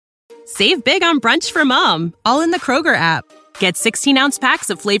Save big on brunch for mom, all in the Kroger app. Get 16-ounce packs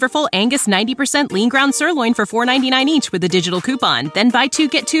of flavorful Angus 90% lean ground sirloin for $4.99 each with a digital coupon. Then buy 2,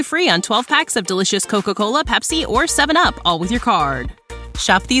 get 2 free on 12 packs of delicious Coca-Cola, Pepsi, or 7-Up, all with your card.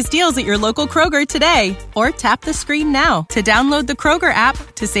 Shop these deals at your local Kroger today, or tap the screen now to download the Kroger app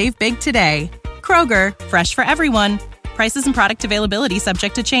to save big today. Kroger, fresh for everyone. Prices and product availability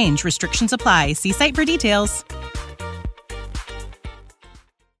subject to change. Restrictions apply. See site for details.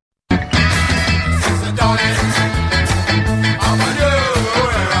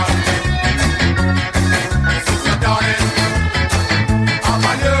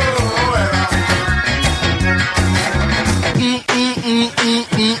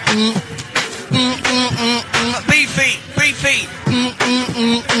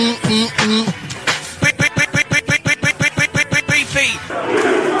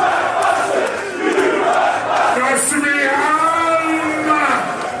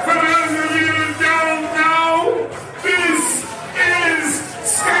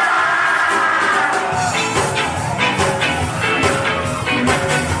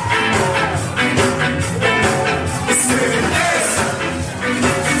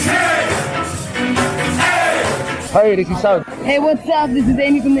 Hey, this is South. Hey, what's up? This is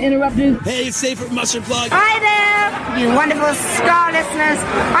Amy from The Interrupters. Hey, it's Safe from Mustard Plug. Hi there, you wonderful star listeners.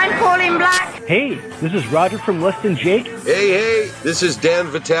 I'm Pauline Black. Hey, this is Roger from Less Than Jake. Hey, this is Dan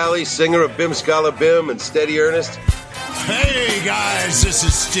Vitale, singer of Bim Scala Bim and Steady Ernest. Hey, guys, this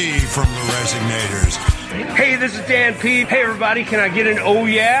is Steve from The Resignators. Hey, this is Dan P. Hey, everybody, can I get an oh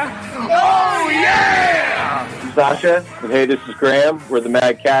yeah? Oh yeah! Sasha, and hey, this is Graham. We're the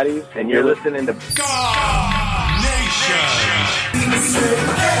Mad Caddies, and you're listening to God Nation.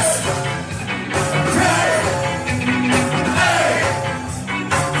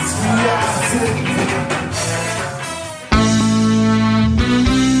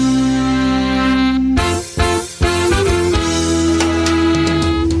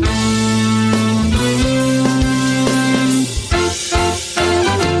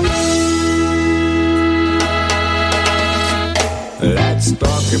 Let's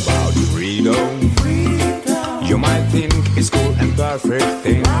talk about freedom. You might think it's cool and perfect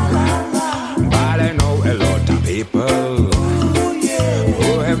thing, but I know a lot of people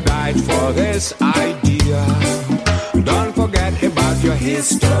who have died for this idea. Don't forget about your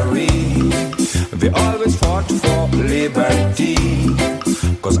history. They always fought for liberty,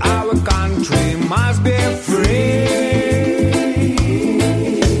 'cause our country must be free.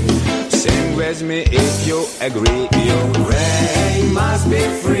 Sing with me if you agree. Ukraine must be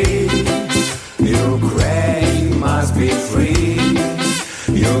free. Ukraine must be free.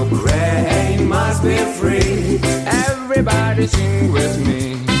 Ukraine must be free. Everybody sing with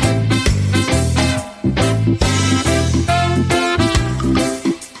me.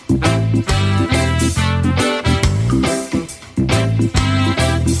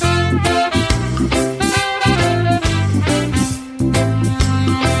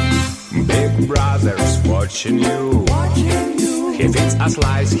 Big Brother's watching you. He feeds us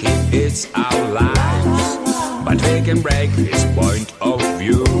lies, he eats our lives. But we can break his point of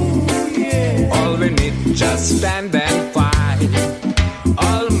view. All we need, just stand and fight.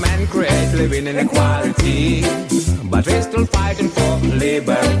 All men create living inequality, but we're still fighting for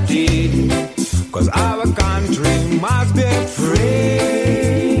liberty. 'Cause our country must be free.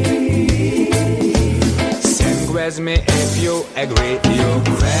 Sing with me if you agree.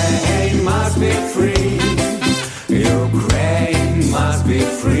 Ukraine must be free. Ukraine must be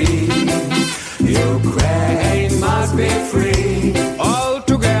free. Ukraine must be free. All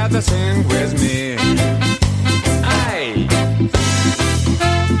together sing with me. Aye.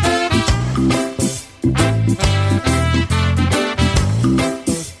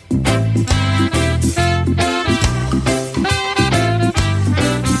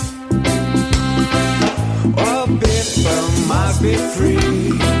 All people must be free.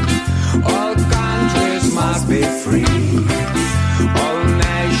 All countries must be free. All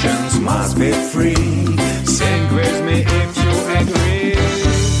nations must be free. Sing with me if you agree.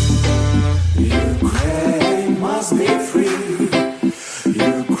 Ukraine must be free.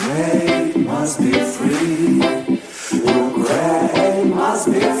 Ukraine must be free. Ukraine must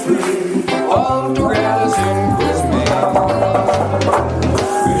be free. All together sing with me.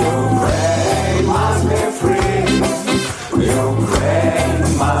 Ukraine must be free. Ukraine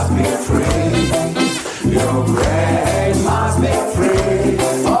must be free. Ukraine must be free.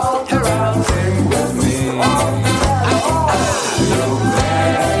 All around sing with me.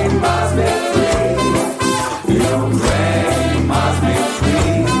 Ukraine must be free. Ukraine must be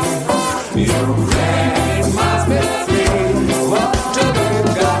free. Ukraine must be free. What do we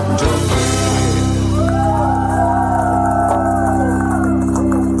got to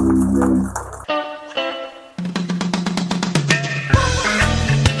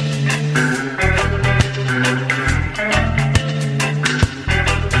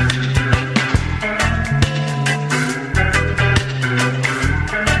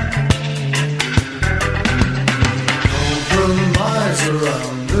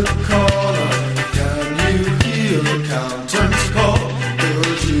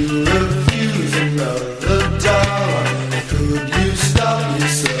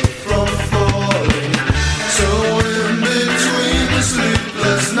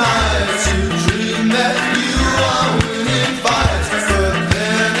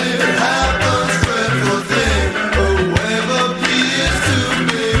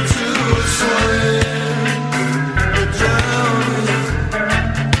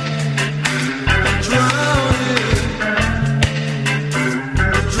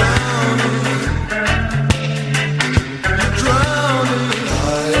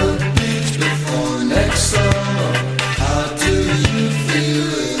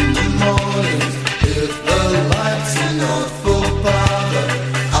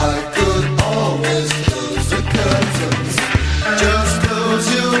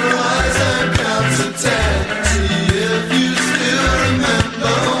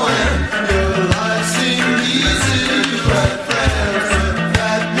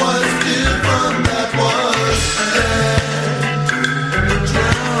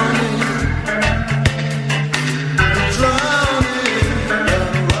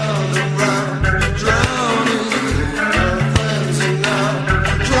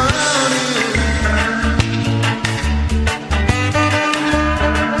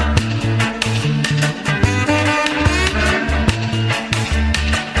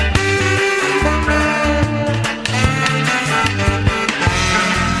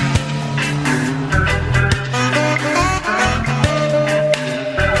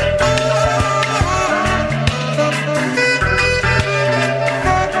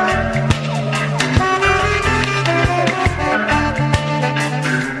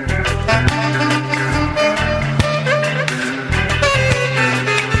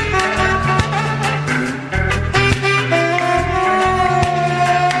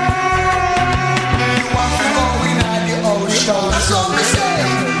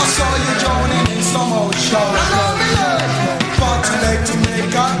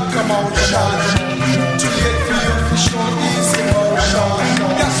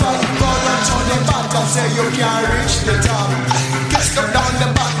you can't reach the top. Get stuck down the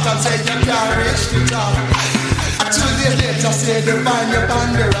bottom, say you can't reach the top. 2 days later, say they find you on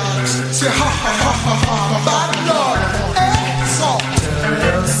the rocks. Say ha ha ha ha ha, bad Lord, so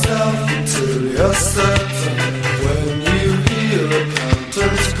tell yourself, when you hear a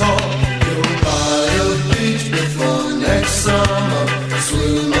counter's call, you'll buy a beach before next summer.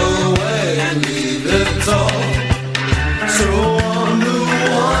 Swim away and leave it all. So on the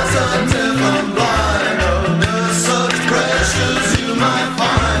ones that never blind, under such pressures you might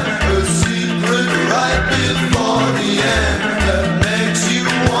find a secret right before the end that makes you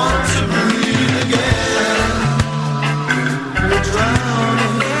want to breathe again. You're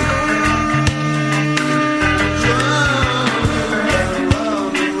drowning,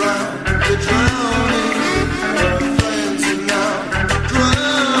 round and round. You're drowning, your friends are now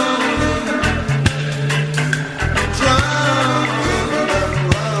drowning,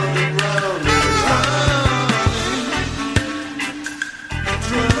 round and round,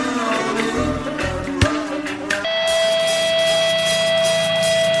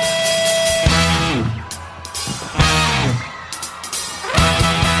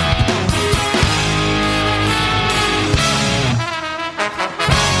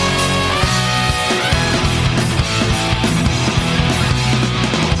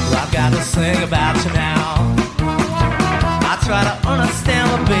 I've got this thing about you now. I try to understand,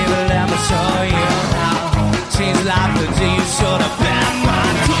 but baby, let me show you how. Change life the day you should have been my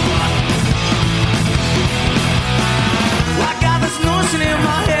door. I got this notion in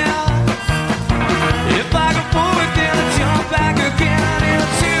my head. If I can pull it down and jump back again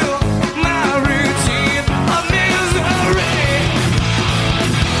into my routine of misery.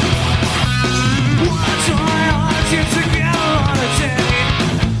 Wanna try hard to together on a day.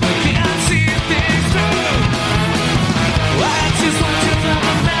 Can't see things through. I just want you to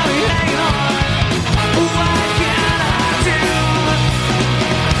my belly hanging on. What can I do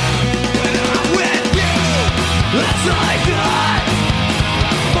when I'm with you? That's all I got.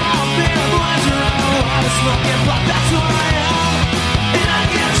 Bumping and boys around, I'm smoking, but that's who I am. And I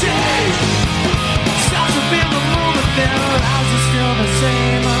can't change. Starts to feel the moment there. How's it still the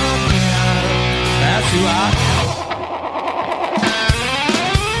same again? That's who I am.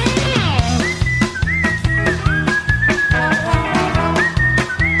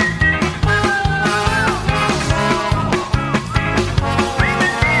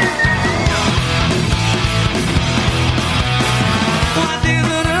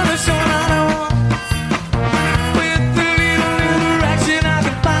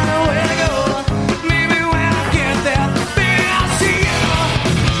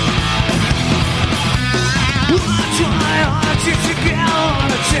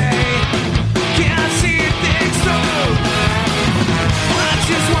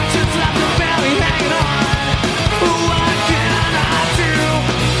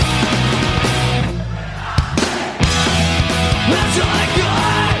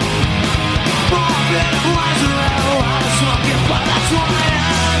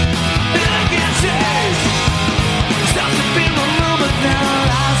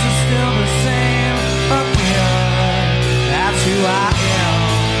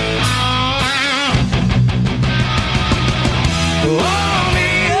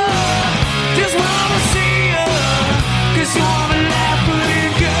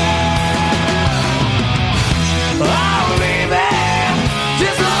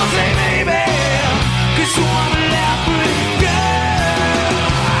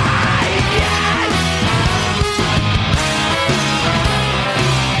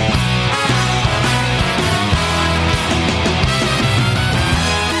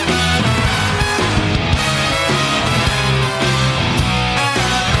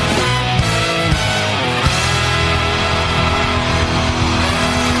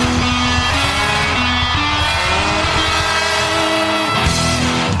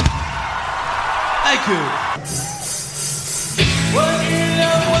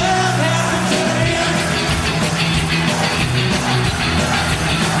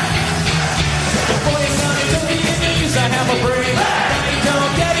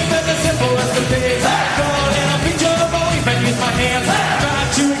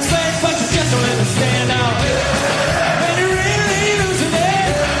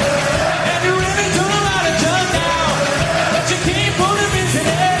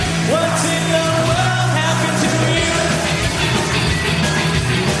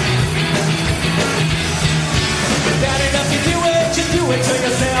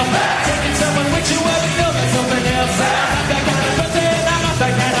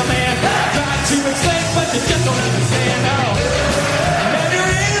 just don't understand how. And you're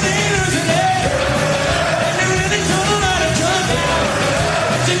really losing it.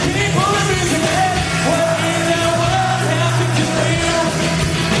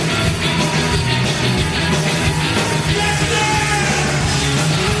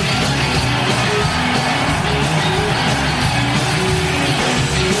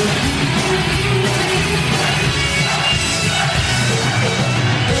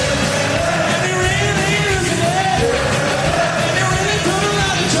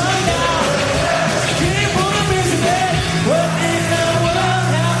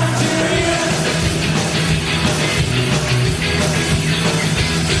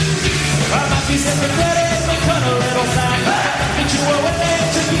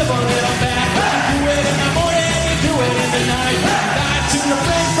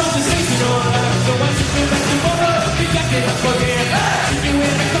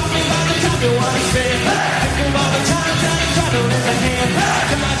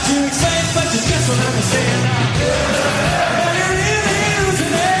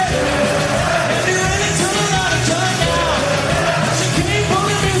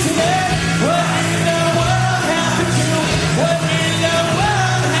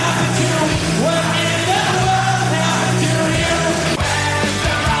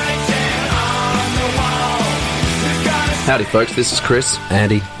 Howdy folks, this is Chris,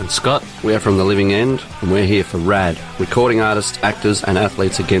 Andy and Scott. We are from The Living End and we're here for RAD, recording artists, actors and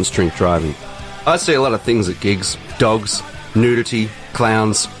athletes against drink driving. I see a lot of things at gigs, dogs, nudity,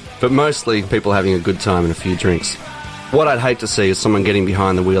 clowns, but mostly people having a good time and a few drinks. What I'd hate to see is someone getting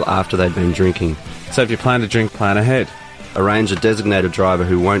behind the wheel after they've been drinking. So if you plan to drink, plan ahead. Arrange a designated driver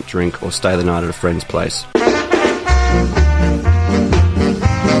who won't drink or stay the night at a friend's place.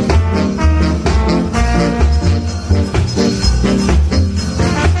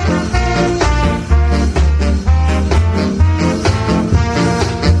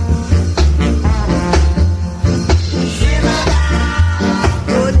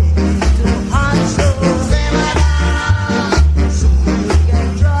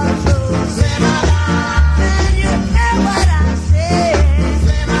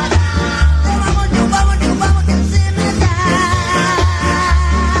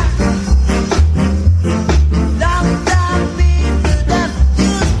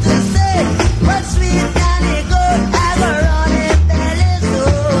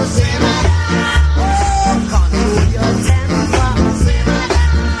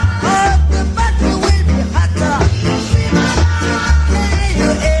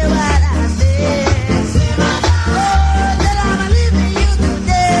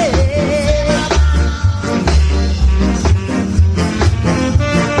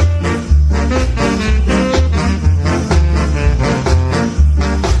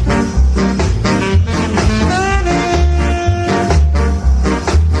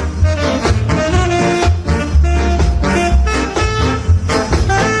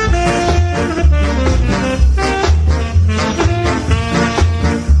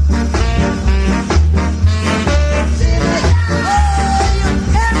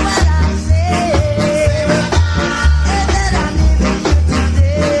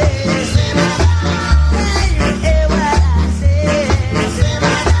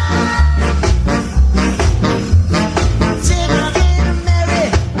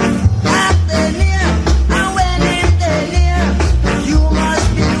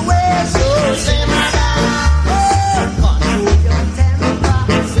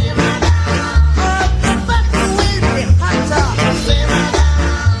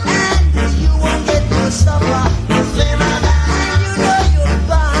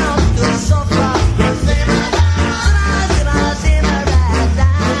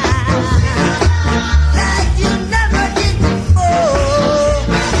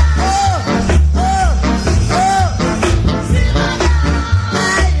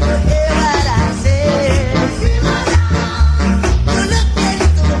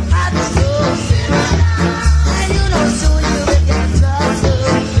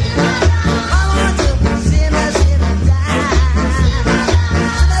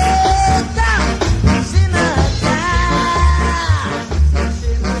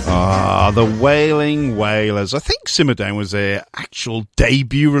 The Wailing Wailers. I think Simmer Down was their actual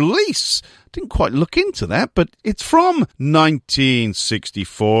debut release. Didn't quite look into that, but it's from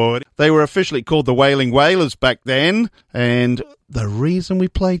 1964. They were officially called the Wailing Wailers back then, and the reason we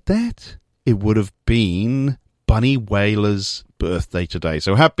played that, it would have been Bunny Wailer's birthday today.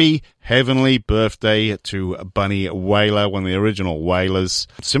 So happy heavenly birthday to Bunny Wailer, one of the original Wailers.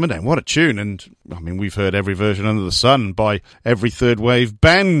 Simmer Down, what a tune. And I mean, we've heard every version under the sun by every third wave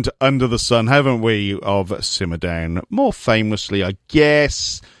band under the sun, haven't we, of Simmer Down? More famously, I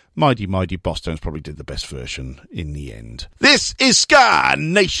guess, Mighty Mighty Bosstones probably did the best version in the end. This is Ska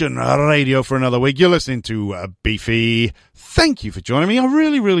Nation Radio for another week. You're listening to Beefy. Thank you for joining me. I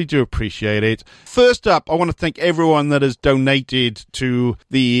really, really do appreciate it. First up, I want to thank everyone that has donated to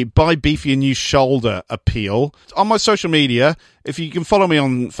the Buy Beefy a New Shoulder appeal. On my social media, if you can follow me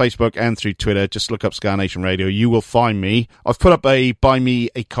on Facebook and through Twitter, just look up Ska Nation Radio. You will find me. I've put up a Buy Me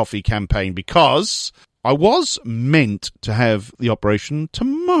a Coffee campaign because I was meant to have the operation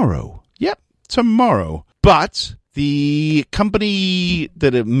tomorrow. Yep, tomorrow. But the company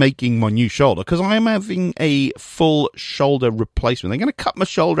that are making my new shoulder, because I am having a full shoulder replacement, they're going to cut my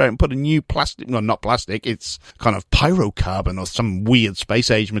shoulder out and put a new plastic, no, not plastic, it's kind of pyrocarbon or some weird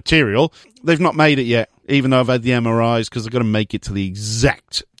space age material. They've not made it yet, even though I've had the MRIs, because they've got to make it to the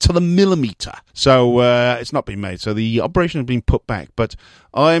exact, to the millimeter. So it's not been made. So the operation has been put back. But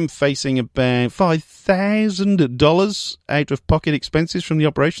I'm facing about $5,000 out of pocket expenses from the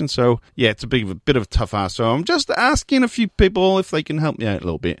operation. So yeah, it's a bit of a tough ask. So I'm just asking a few people if they can help me out a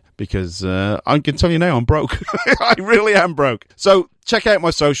little bit, because I can tell you now I'm broke. I really am broke. So check out my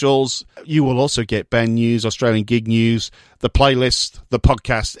socials. You will also get band news, Australian gig news, the playlist, the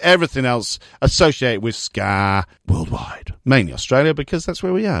podcast, everything else associated with ska worldwide. Mainly Australia, because that's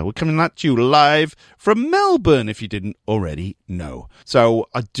where we are. We're coming at you live from Melbourne, if you didn't already know. So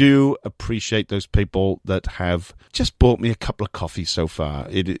I do appreciate those people that have just bought me a couple of coffees so far.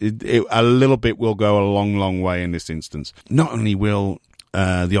 A little bit will go a long, long way in this instance. Not only will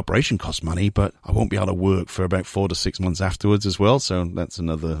the operation cost money, but I won't be able to work for about 4 to 6 months afterwards as well, so that's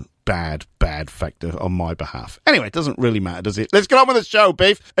another bad factor on my behalf. Anyway, it doesn't really matter, does it? Let's get on with the show,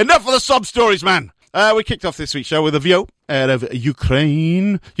 Beef. Enough of the sob stories, man. We kicked off this week's show with a VO out of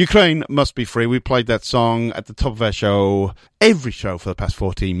Ukraine. Ukraine Must Be Free. We played that song at the top of our show, every show for the past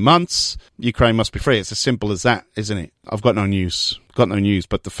 14 months. Ukraine Must Be Free. It's as simple as that, isn't it? I've got no news.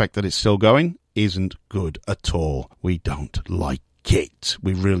 But the fact that it's still going isn't good at all. We don't like it.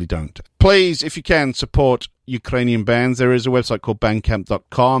 We really don't. Please, if you can, support Ukrainian bands. There is a website called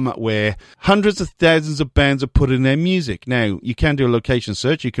bandcamp.com where hundreds of thousands of bands are put in their music. Now, you can do a location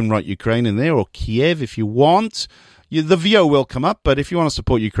search. You can write Ukraine in there or Kiev if you want. The VO will come up, but if you want to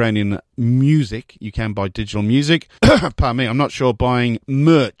support Ukrainian music, you can buy digital music. Pardon me, I'm not sure buying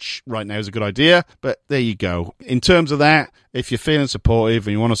merch right now is a good idea, but there you go. In terms of that, if you're feeling supportive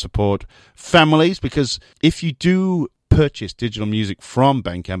and you want to support families, because if you do purchase digital music from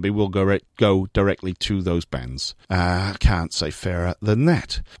Bandcamp, it will go directly to those bands. Can't say fairer than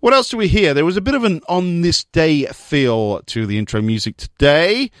that. What else do we hear? There was a bit of an on this day feel to the intro music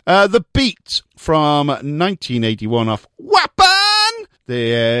today. The Beat from 1981 off Weapon.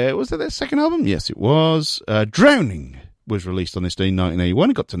 Was it their second album? Yes, it was. Drowning was released on this day in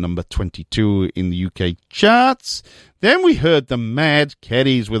 1981. It got to number 22 in the UK charts. Then we heard the Mad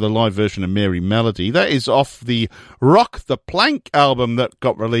Caddies with a live version of Mary Melody. That is off the Rock the Plank album that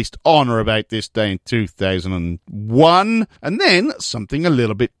got released on or about this day in 2001. And then something a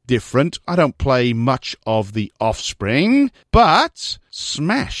little bit different. I don't play much of The Offspring, but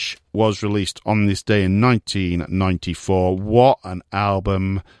Smash was released on this day in 1994. What an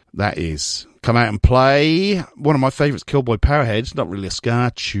album that is. Come Out and Play. One of my favourites, Killboy Powerheads. Not really a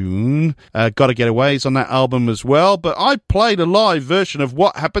ska tune. Gotta Get Away is on that album as well. But I played a live version of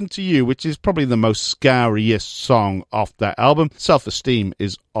What Happened to You, which is probably the most scariest song off that album. Self-Esteem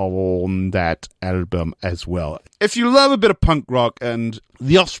is on that album as well. If you love a bit of punk rock and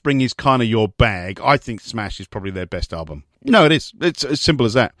The Offspring is kind of your bag, I think Smash is probably their best album. No, it is. It's as simple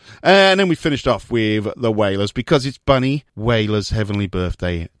as that. And then we finished off with the Wailers because it's Bunny Wailer's heavenly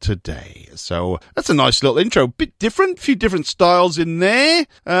birthday today. So that's a nice little intro. Bit different, few different styles in there.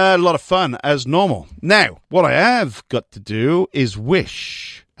 A lot of fun as normal. Now, what I have got to do is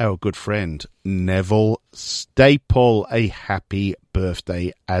wish our good friend Neville Staple a happy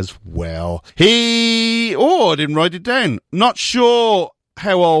birthday as well. I didn't write it down. Not sure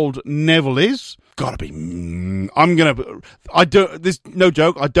how old Neville is. Gotta be. There's no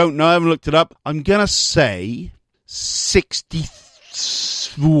joke. I don't know. I haven't looked it up. I'm gonna say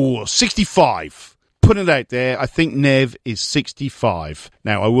 65. Putting it out there. I think Nev is 65.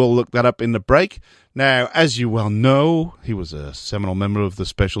 Now, I will look that up in the break. Now, as you well know, he was a seminal member of the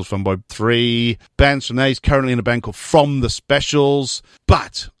Specials from Bob 3. Bands from there. He's currently in a band called From the Specials.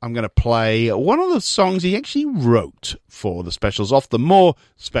 But I'm going to play one of the songs he actually wrote for the Specials off the More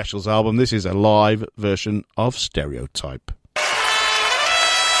Specials album. This is a live version of Stereotype.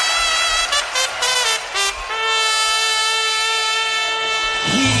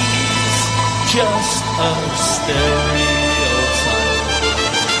 He's just a stereotype.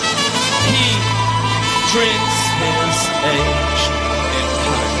 Drinks his age in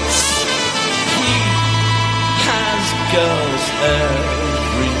pints. He has girls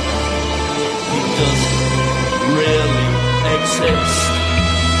every night. He doesn't really exist.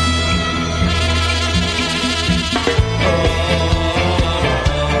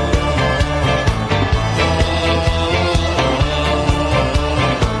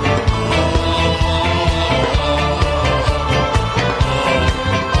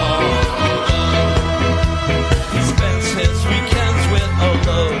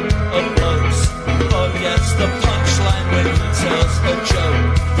 The punchline when he tells a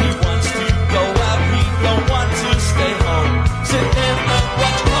joke. He wants to go out, he don't want to stay home. Sitting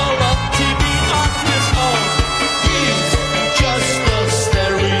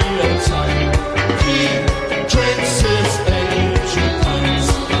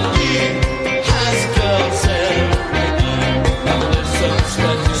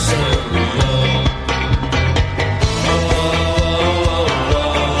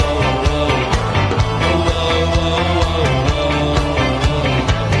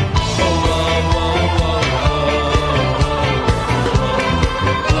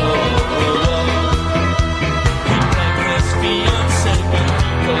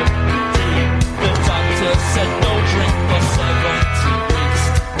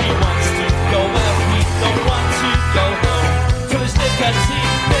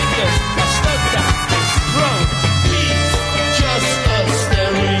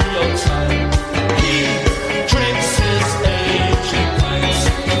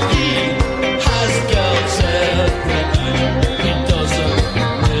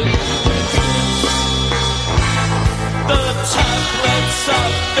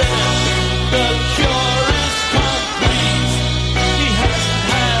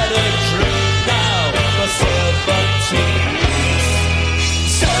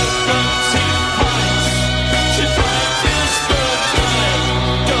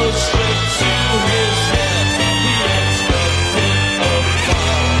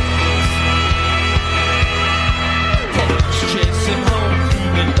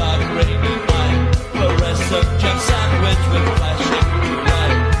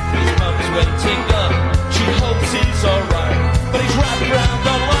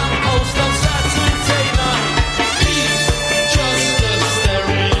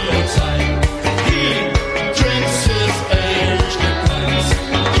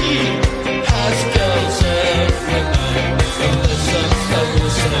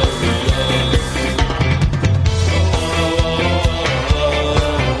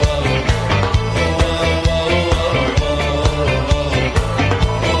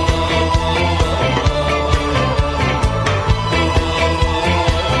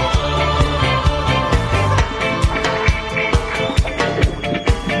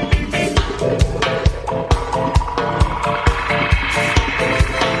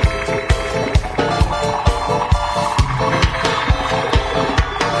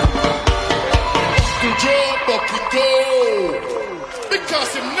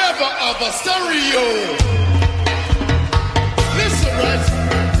never have a stereo. Listen, right?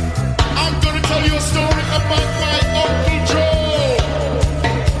 I'm gonna tell you a story about my Uncle Joe.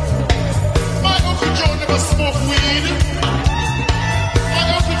 My Uncle Joe never smoked weed. My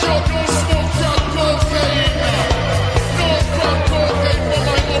Uncle Joe don't smoke crack cocaine. No crack cocaine for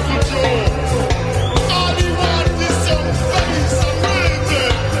my Uncle Joe. All he wants is some bass and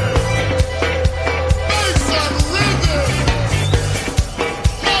rhythm. Bass and rhythm.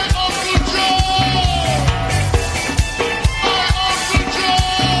 My Uncle Joe. My Uncle Joe.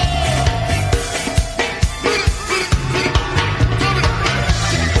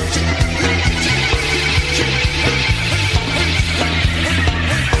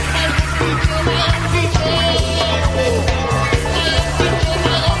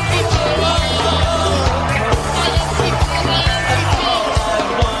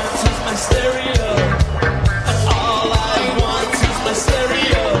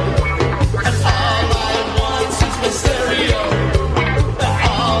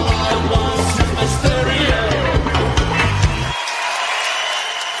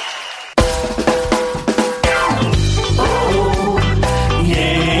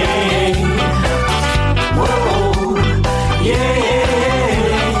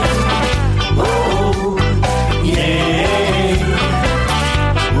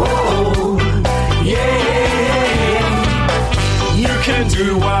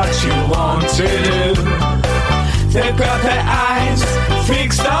 Do what you want to do. They've got their eyes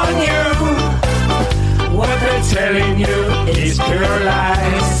fixed on you. What they're telling you is pure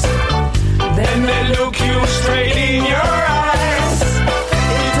lies. Then they look you straight in your eyes.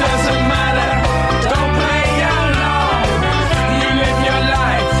 It doesn't matter, don't play along. You live your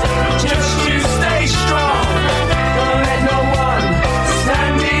life, just you stay strong. Don't let no one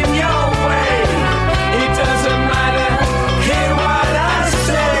stand in your way. It doesn't matter, hear what I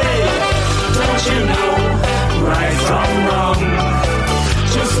say. Don't you know right from wrong?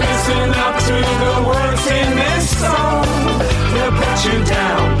 Just listen up to the words in this song. They'll put you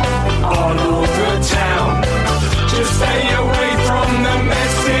down all over town. Just stay away from the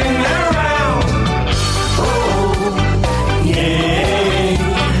messing around. Oh, yeah.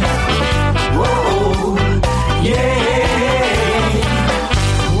 Whoa, yeah.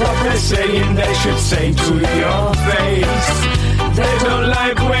 What they're saying they should say to your face. They don't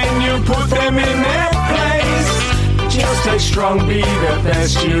like when you put them in their place. Just stay strong, be the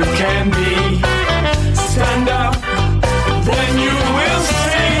best you can be. Stand up, then you will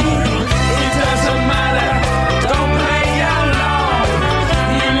see. It doesn't matter, don't play along.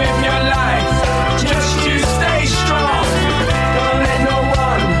 You live your life, just you stay strong. Don't let no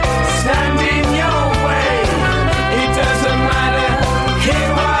one stand in your way. It doesn't matter, hear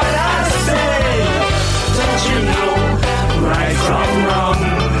what I say. Don't you know right from wrong?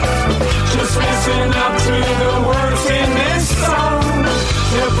 Just listen up to the words in this song.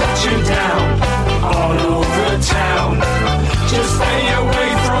 They'll put you down all over town. Just stay away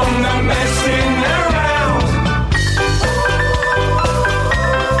from the messing around.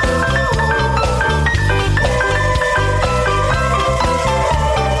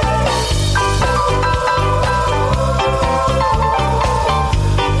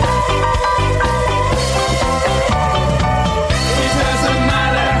 It doesn't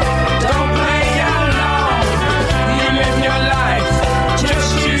matter, don't play along. You live your life, just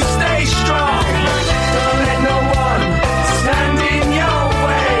you stay strong. Don't let no one stand in your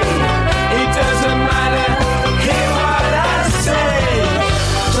way. It doesn't matter, hear what I say.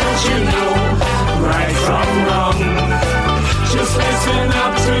 Don't you know right from wrong? Just listen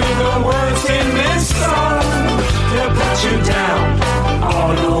up to the words in this song. They'll put you down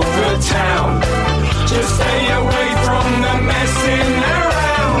all over town. Just stay away from the messing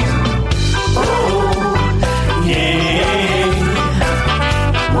around. Oh, yeah.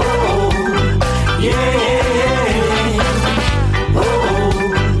 Whoa, yeah. Oh,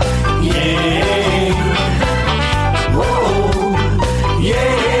 yeah. Whoa, yeah.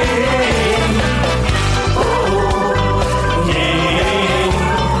 Oh, yeah.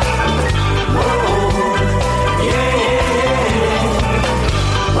 Whoa, yeah.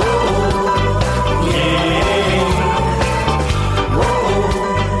 Oh,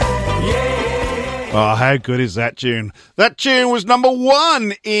 yeah. Oh, how good is that tune? That tune was number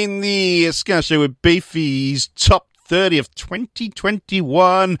 1 in the Ska Show with Beefy's Top 30th,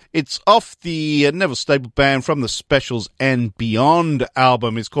 2021. It's off the Neville Staple Band from the Specials and Beyond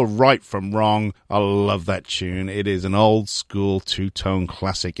album. It's called Right From Wrong. I love that tune. It is an old school two-tone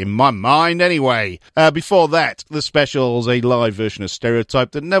classic in my mind anyway. Before that, the Specials, a live version of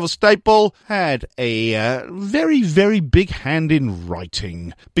Stereotype that Neville Staple had a very, very big hand in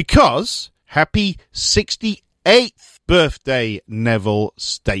writing. Because happy 68th birthday, Neville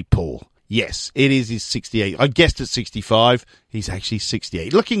Staple. Yes, it is his 68th. I guessed at 65. He's actually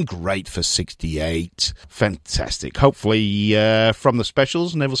 68. Looking great for 68. Fantastic. Hopefully, from the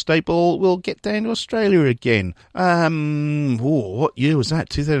Specials, Neville Staple will get down to Australia again. What year was that?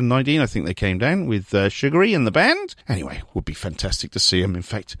 2019, I think they came down with Sugary and the band. Anyway, would be fantastic to see him. In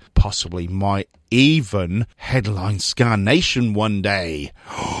fact, possibly might even headline Ska Nation one day.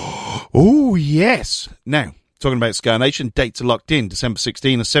 Oh, yes. Now, talking about Ska Nation, dates are locked in. December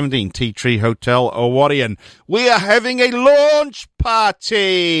 16 and 17, Tea Tree Hotel, Owarian. We are having a launch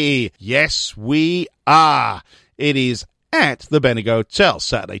party. Yes, we are. It is at the Bendigo Hotel,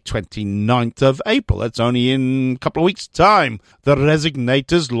 Saturday 29th of April. That's only in a couple of weeks' time. The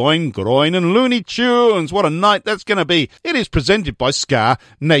Resignators, Loin, Groin and Looney Tunes. What a night that's going to be. It is presented by Ska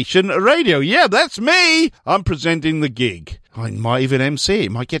Nation Radio. Yeah, that's me. I'm presenting the gig. I might even MC. You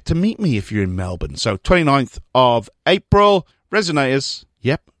might get to meet me if you're in Melbourne. So 29th of April, Resonators.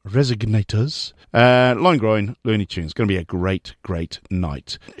 Yep, Resignators. Loin Groin, Looney Tunes. Going to be a great, great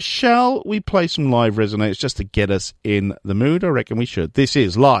night. Shall we play some live Resonators just to get us in the mood? I reckon we should. This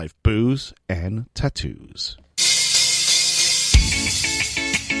is live Booze and Tattoos.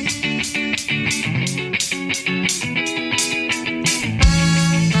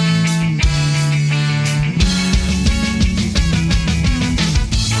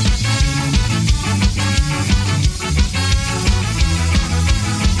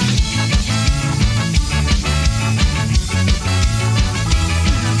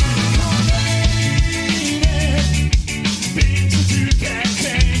 Things that you can't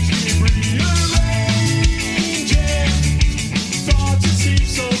change, keep rearranged.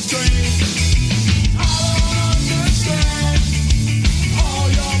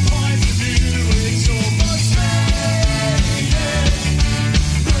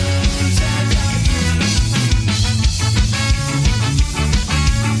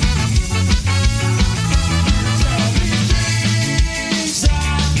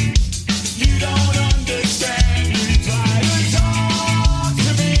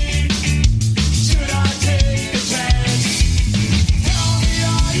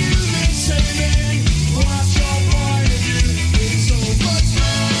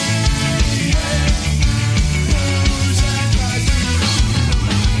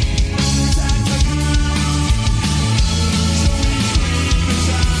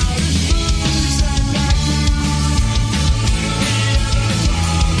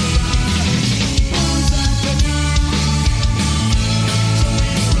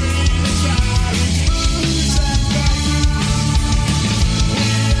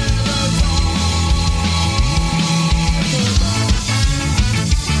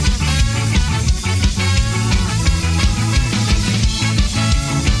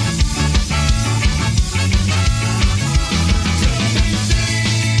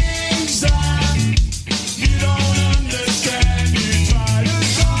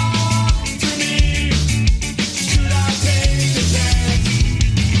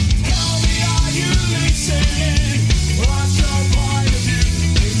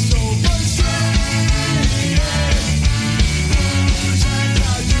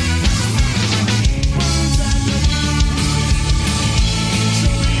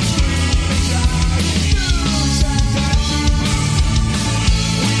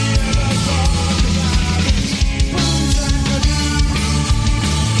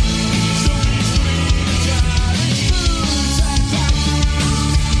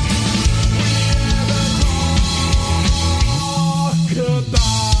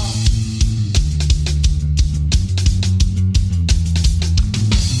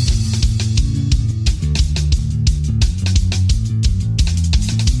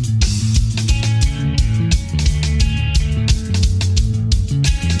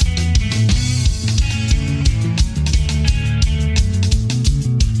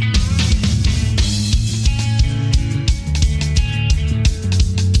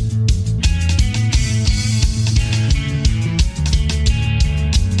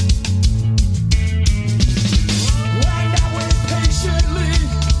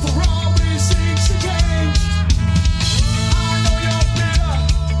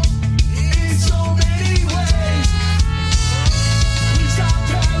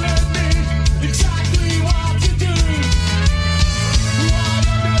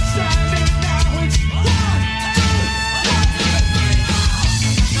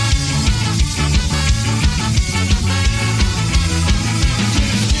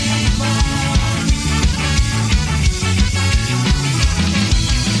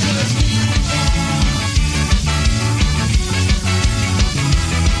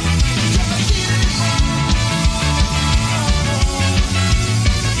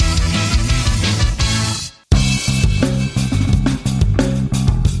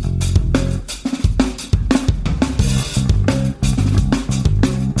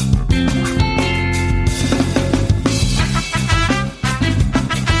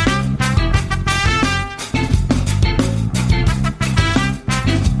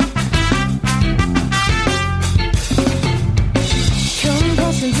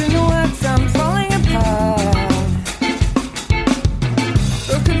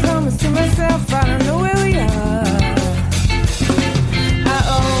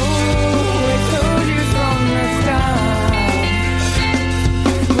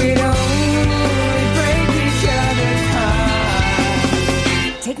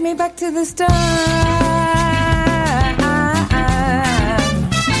 to the start.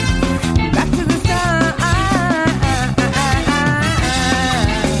 Back to the start.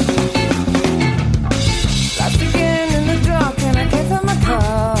 Lost again in the dark and I can't find my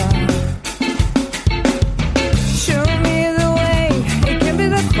car. Show me the way, it can be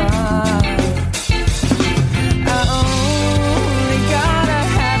that far. I only got a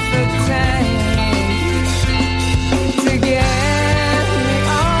half a tank to get me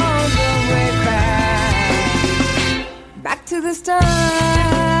all the way back to the start.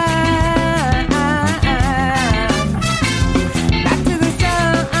 Back to the start.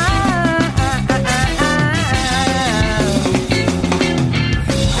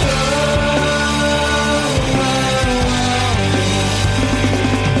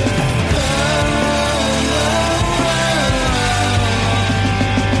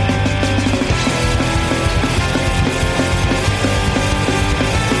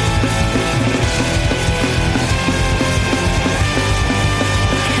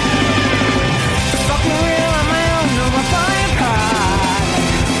 Fucking real on my own, no more falling apart.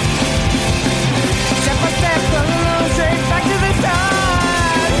 Step by step, along, straight back to the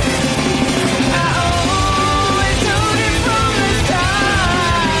start. I always told you from the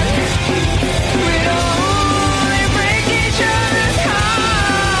start, we'd only break each other's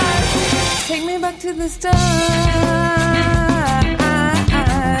hearts. Take me back to the start.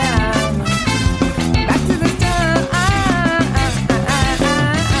 Back to the start.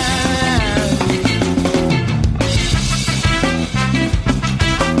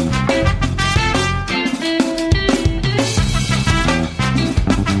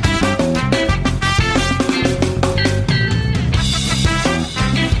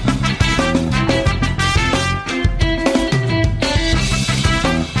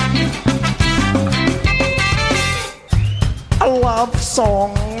 A love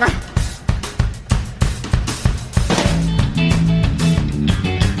song.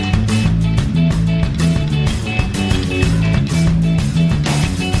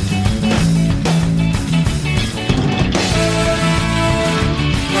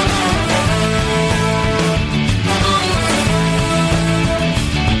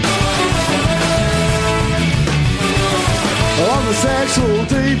 I'm a sexual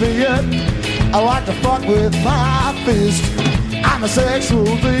deviant. I like to fuck with my fist. I'm a sexual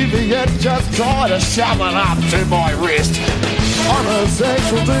deviant, just try to shove it up to my wrist. I'm a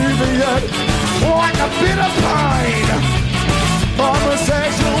sexual deviant, like a bit of pain. I'm a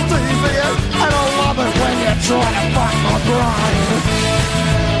sexual deviant, and I love it when you try to fuck my brain.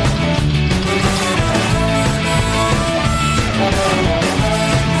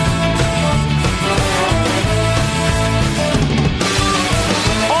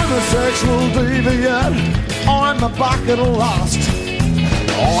 I'm a sexual deviant, I'm a bucket of lust.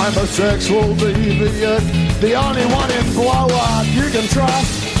 I'm a sexual deviant, the only one in blowout you can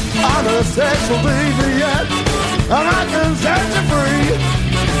trust. I'm a sexual deviant, and I can set you free.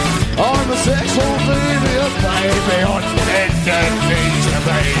 I'm a sexual deviant, baby, on bended knees to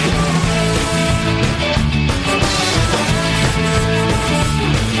me.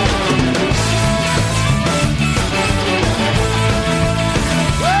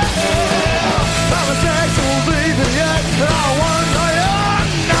 I'm a sexual deviant, I want to know your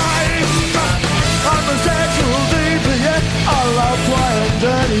name. I'm a sexual deviant, I love playing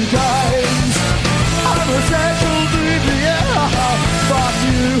dirty games. I'm a sexual deviant, fuck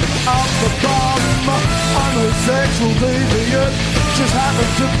you up the bum. I'm a sexual deviant, just happen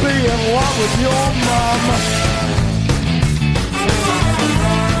to be in love with your mum.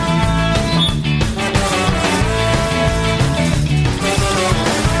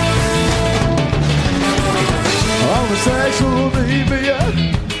 I'm a sexual deviant,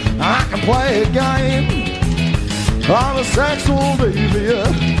 I can play a game. I'm a sexual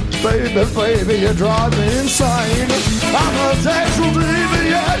deviant, baby, you drive me insane. I'm a sexual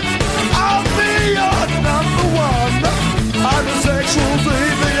deviant, I'll be your number one. I'm a sexual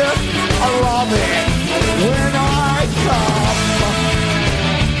deviant, I love it when I come.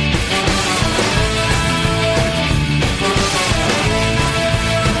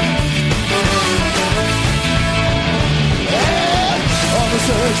 I'm a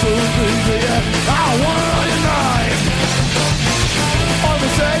sexual deviant, I wanna know your name. I'm a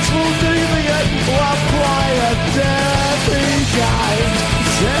sexual deviant, I play a dirty game.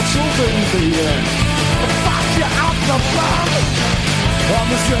 Sexual deviant, fuck you up the bum. I'm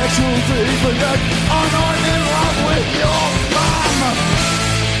a sexual deviant, and I'm in love with your mum.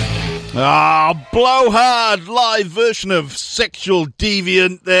 Ah, Blowhard, live version of Sexual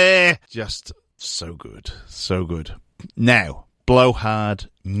Deviant there. Just so good, so good. Now, Blowhard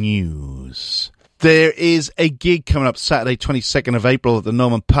news. There is a gig coming up Saturday, 22nd of April at the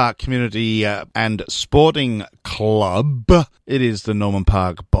Norman Park Community and Sporting Club. It is the Norman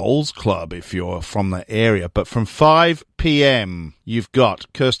Park Bowls Club if you're from the area. But from 5 p.m, you've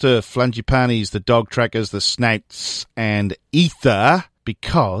got Kirster, Flangipanis, the Dog Trackers, the Snouts, and Ether,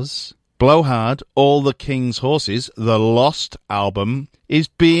 because Blowhard, All the King's Horses, the Lost album, is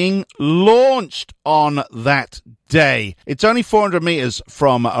being launched on that day. It's only 400 metres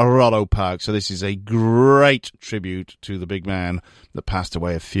from Rollo Park, so this is a great tribute to the big man that passed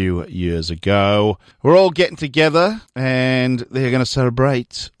away a few years ago. We're all getting together, and they're going to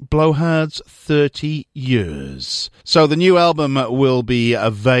celebrate Blowhard's 30 years. So the new album will be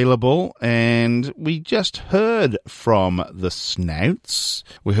available, and we just heard from the Snouts.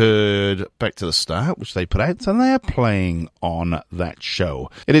 We heard Back to the Start, which they put out, and they're playing on that show.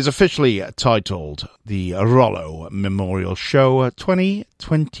 It is officially titled the Rollo Memorial Show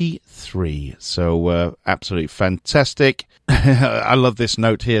 2023. So absolutely fantastic. I love this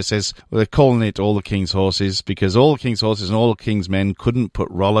note here. It says, well, they're calling it All the King's Horses because All the King's Horses and All the King's Men couldn't put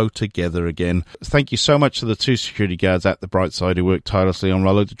Rollo together again. Thank you so much to the 2 security guards at the Brightside who worked tirelessly on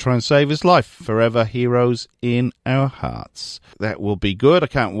Rollo to try and save his life. Forever heroes in our hearts. That will be good. I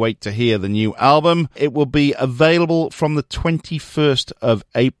can't wait to hear the new album. It will be available from the 21st of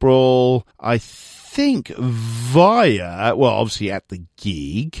April, I think via, well, obviously at the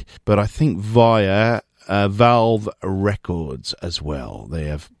gig, but I think via Valve Records as well. They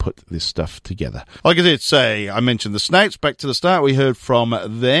have put this stuff together. Like I did say, I mentioned the Snouts. Back to the Start, we heard from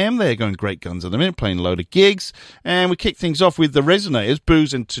them. They're going great guns at the minute, playing a load of gigs. And we kick things off with the Resonators,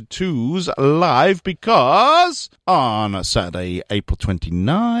 Booze and Tattoos, live, because on Saturday, April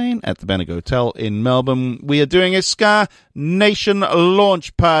 29, at the Bendigo Hotel in Melbourne, we are doing a Ska Nation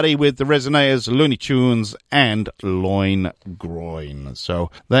launch party with the Resonators, Looney Tunes, and Loin Groin.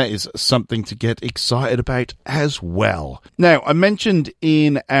 So that is something to get excited about as well. Now, I mentioned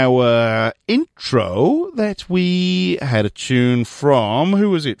in our intro that we had a tune from, who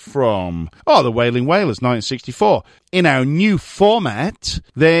was it from? Oh, the Wailing Wailers, 1964. In our new format,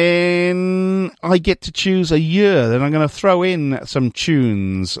 then I get to choose a year. Then I'm going to throw in some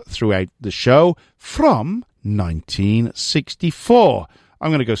tunes throughout the show from 1964. I'm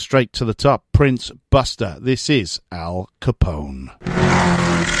going to go straight to the top. Prince Buster. This is Al Capone.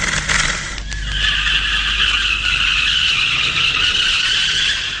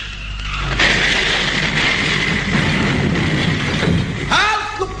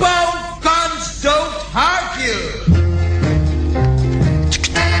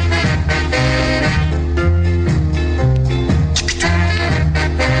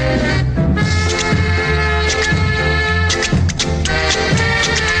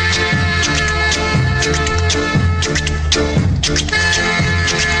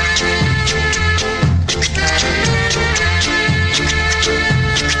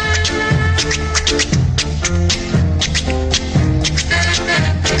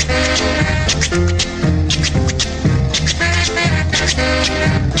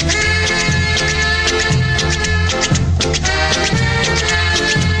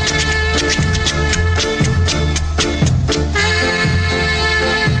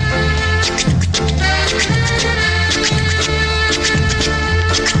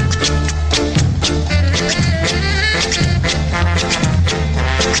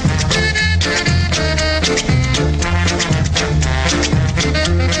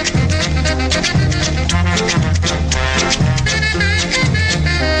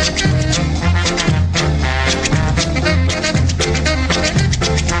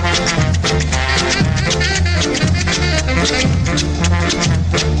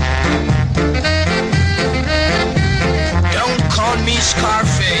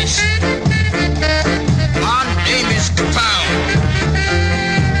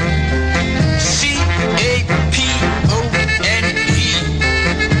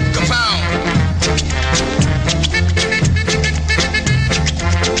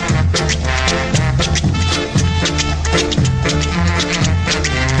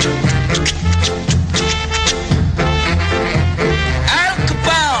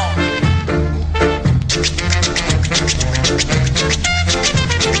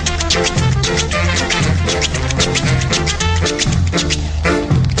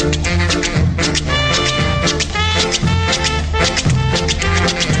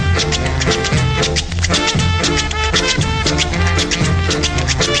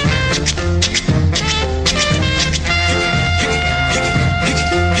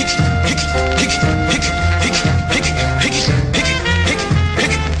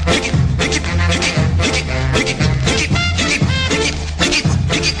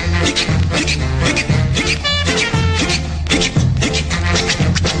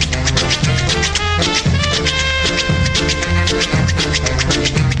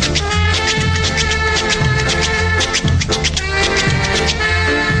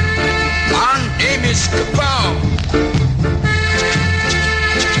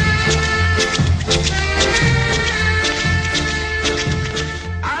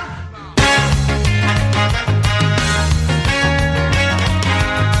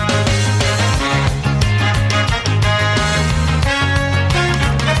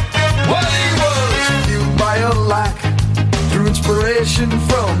 Revolution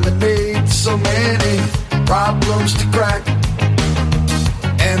from an age, so many problems to crack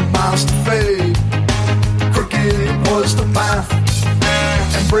and miles to fade. Crooked was the path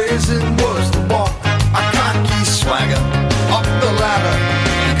and brazen was the walk. A cocky swagger up the ladder,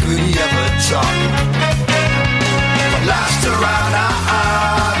 could he ever talk? But last around,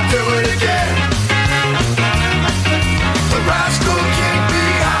 I'll do it again. The rascal king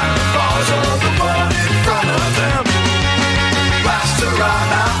behind the bars, all the one in front of them. Last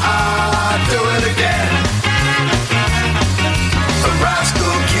around, I'll do it again. The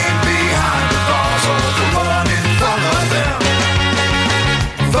rascal king behind the bars, all the one in front of them.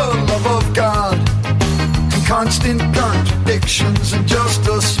 For the love of God and constant contradictions and just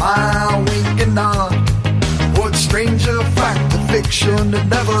a smile, wink and nod. What stranger fact of fiction and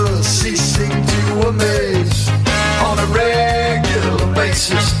never ceasing to amaze. On a regular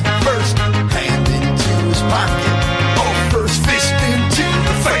basis, first hand into his pocket, or first fist into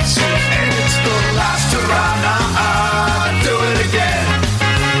the face. And it's the last hurrah, I'll do it again.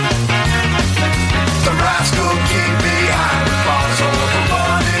 The rascal king behind the bars, or the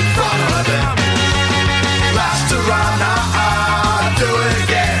one in front of them. Last hurrah, I'll do it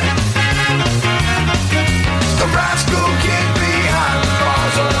again. The rascal king behind the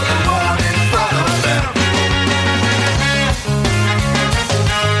bars, or the one in front of them.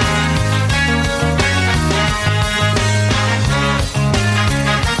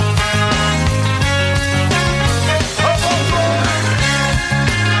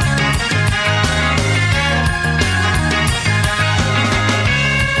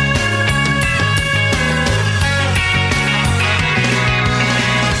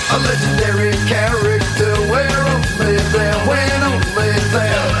 A legendary character, where only there, when only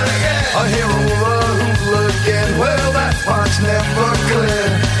there. A hero or a hooligan, well that part's never clear.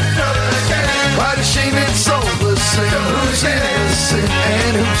 Quite a shame it's all the same, who's innocent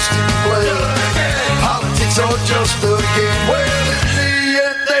and who's to blame. Politics are just a game, well in the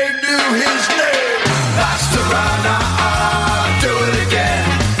end they knew his name. Last around, I'll do it again.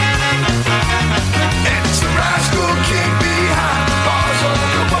 It's the rascal king behind the bars, or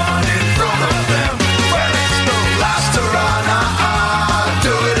the one in front of them. Well, it's the last hurrah, I'll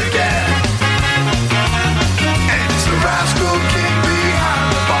do it again. It's the rascal king behind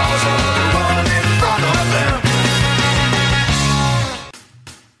the bars, or the one in front of them.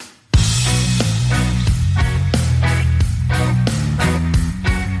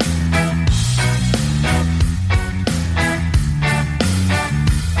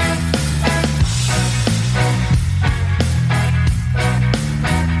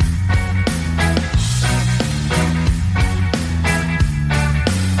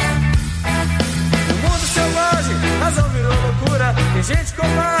 No mundo selvagem, razão virou loucura. Tem gente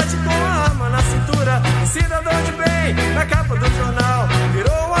covarde com a arma na cintura. Um cidadão de bem na capa do jornal.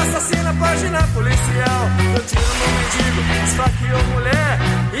 Virou um assassino na página policial. Deu tiro no mendigo, esfaqueou mulher.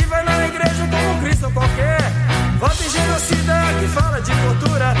 E vai na igreja como um cristão qualquer. Vota em genocida que fala de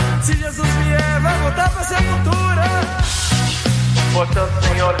tortura. Se Jesus vier, vai voltar pra sepultura. Portanto,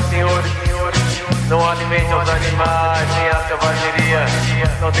 senhoras e senhores, não alimentem os animais, nem a selvageria.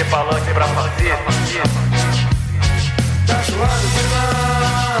 Não dê palanque pra fascista. Tá zoado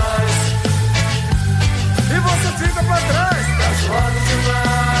demais. E você fica pra trás. Tá zoado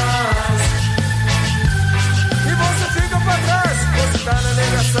demais. E você fica pra trás. Você tá na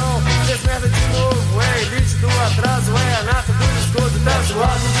negação, fez merda de novo. É elite do atraso, é a nata do desgosto. Tá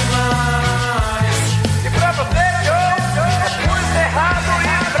zoado demais. E pra você, é muito errado e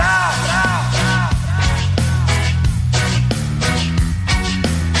bravo.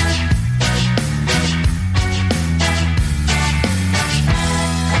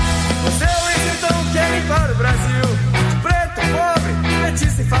 Você é o isentão que quer limpar o Brasil. De preto, pobre,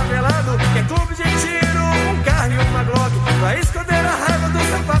 petista e favelado. Quer clube de tiro, um carro e uma Glock. Pra esconder a raiva do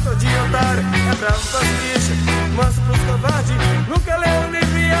sapato de otário. É bravo pras bichas, manso pros covardes. Nunca leu o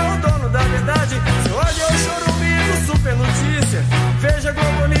livro e é o dono da verdade. Seu ódio é o chorume do Super Notícia. Veja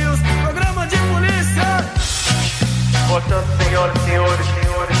Globo News, programa de polícia. Portanto, senhoras e senhores,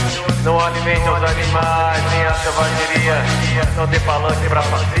 não alimentem os animais, nem a selvageria. Não dê palanque pra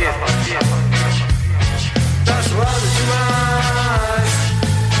fascista. Tá zoado demais.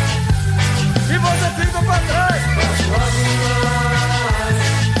 E você fica pra trás. Tá zoado demais.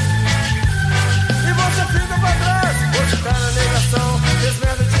 E você fica pra trás. Você tá na negação, fez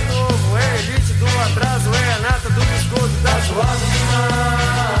merda de novo. É elite do atraso, é a nata do desgosto. Tá zoado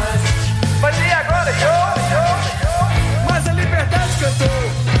demais. Mas e agora, Mas a liberdade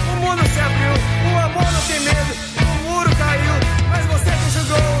cantou, o mundo se abriu, o amor não tem medo, o muro caiu. Mas você que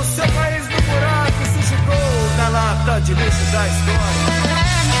jogou seu país no buraco, se jogou na lata de lixo da história.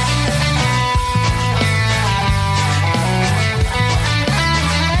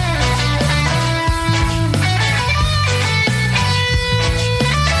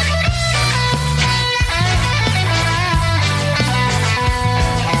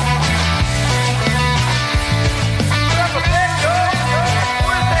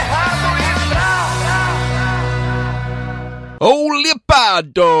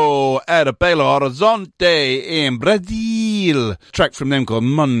 Pardo at Belo Horizonte in Brazil. Track from them called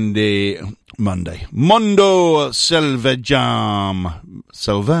Mondo Selvagem.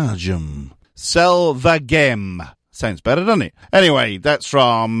 Sounds better, doesn't it? Anyway, that's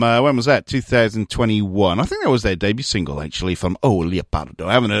from, when was that? 2021. I think that was their debut single, actually, from O Leopardo.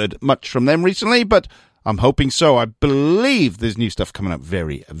 I haven't heard much from them recently, but I'm hoping so. I believe there's new stuff coming up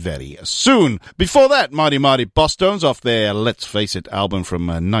very, very soon. Before that, Mighty Bosstones off their Let's Face It album from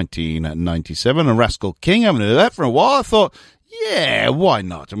 1997, and Rascal King. I haven't heard that for a while. I thought, yeah, why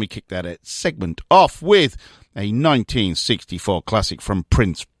not? And we kicked that segment off with a 1964 classic from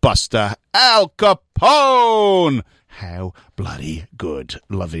Prince Buster, Al Capone. How bloody good.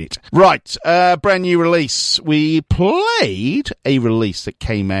 Love it. Right, brand new release. We played a release that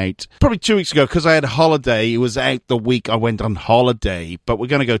came out probably 2 weeks ago because I had a holiday. It was out the week I went on holiday, but we're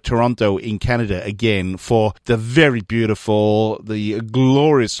going to go to Toronto in Canada again for the very beautiful, the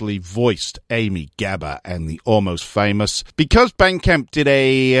gloriously voiced Amy Gabba and the Almost Famous. Because Bandcamp did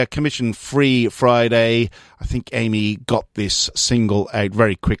a commission-free Friday, I think Amy got this single out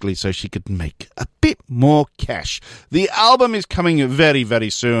very quickly so she could make a bit more cash. The album is coming very,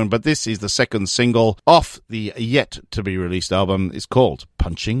 very soon, but this is the second single off the yet-to-be-released album. It's called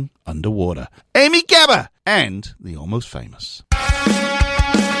Punching Underwater. Amy Gabba and the Almost Famous.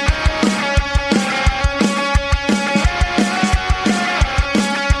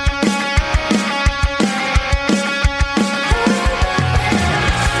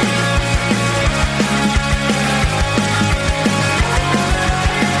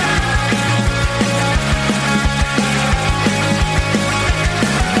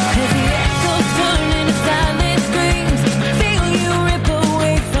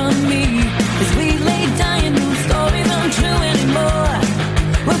 As we lay dying, no stories aren't true anymore.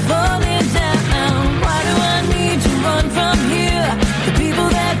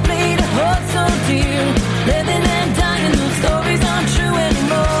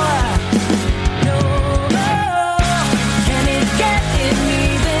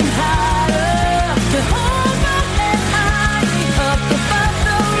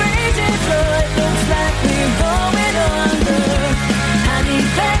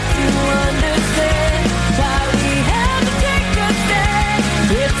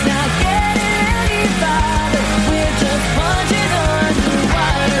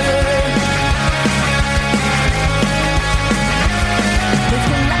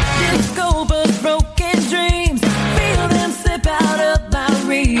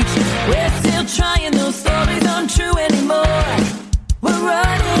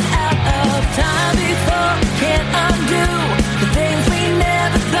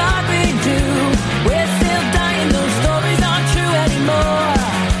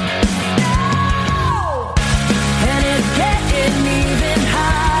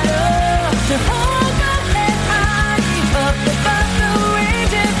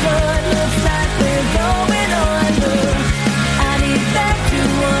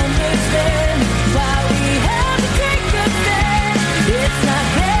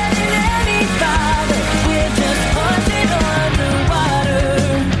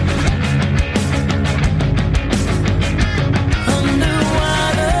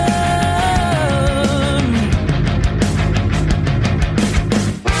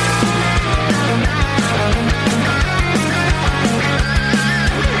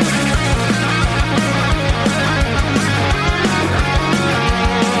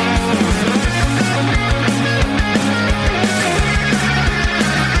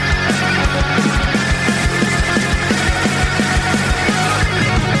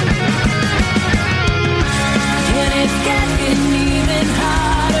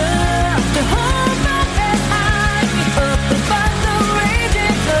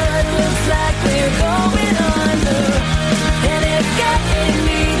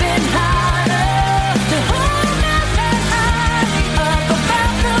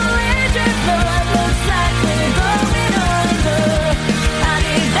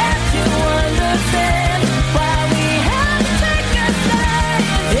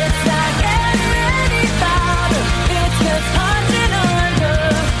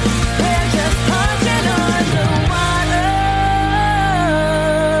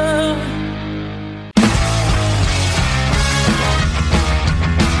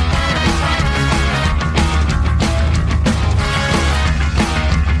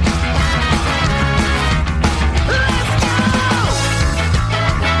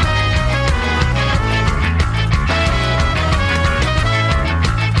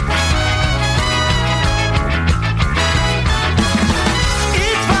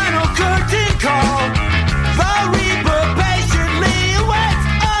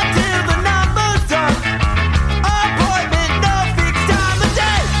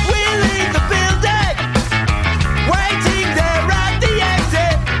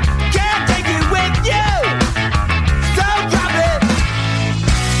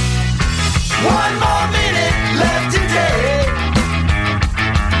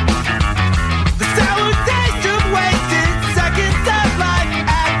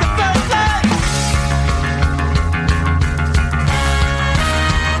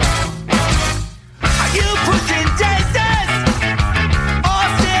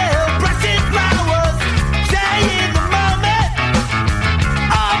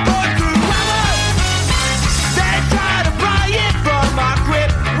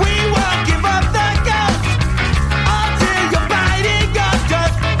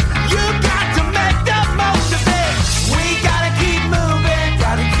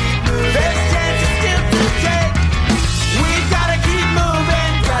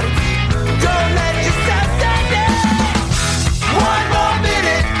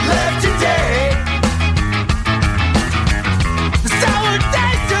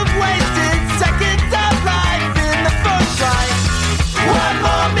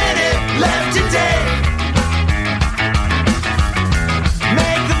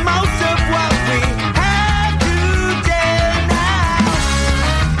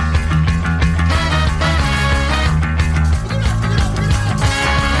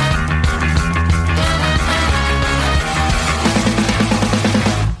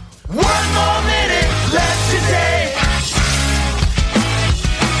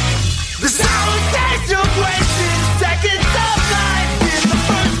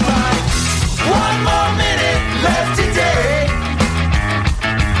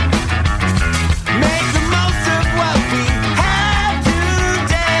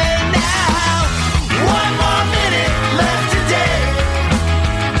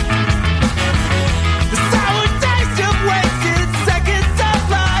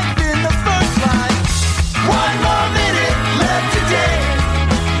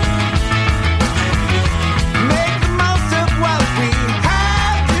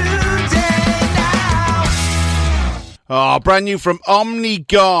 Oh, brand new from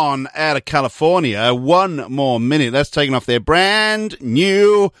Omnigone out of California. One More Minute. That's taken off their brand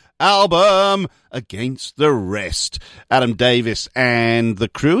new album, Against the Rest. Adam Davis and the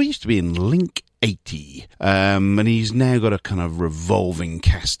crew. He used to be in Link 80. And he's now got a kind of revolving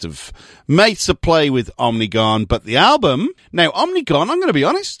cast of mates to play with Omnigone. But the album, now Omnigone, I'm going to be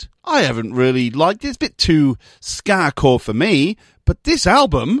honest, I haven't really liked it. It's a bit too ska-core for me. But this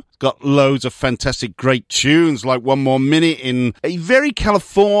album got loads of fantastic, great tunes, like One More Minute in a very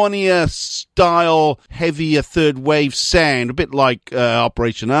California-style, heavier third-wave sound, a bit like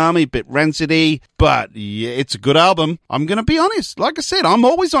Operation Army, a bit rancidy, but yeah, it's a good album. I'm going to be honest. Like I said, I'm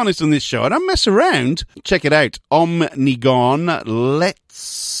always honest on this show. I don't mess around. Check it out. Omnigone.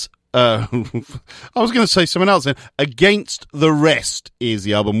 Let's... I was going to say something else then. Against the Rest is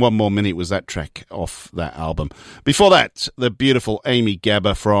the album. One More Minute was that track off that album. Before that, the beautiful Amy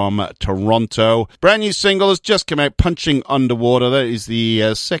Gabba from Toronto. Brand new single has just come out, Punching Underwater. That is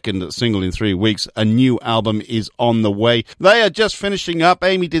the second single in 3 weeks. A new album is on the way. They are just finishing up.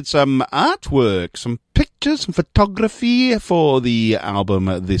 Amy did some artwork, some pictures, some photography for the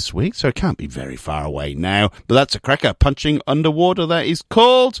album this week, so it can't be very far away now. But that's a cracker. Punching Underwater, that is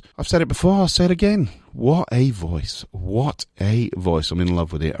called. I've said it before, I'll say it again. What a voice. What a voice. I'm in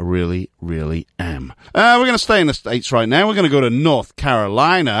love with it. I really, really am. We're going to stay in the States right now. We're going to go to North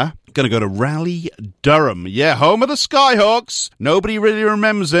Carolina. Going to go to Raleigh-Durham. Yeah, home of the Skyhawks. Nobody really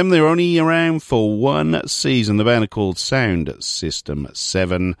remembers them. They're only around for one season. The band are called Sound System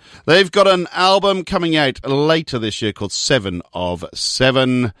 7. They've got an album coming out later this year called 7 of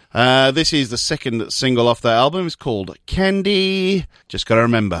 7. This is the second single off that album. It's called Candy. Just got to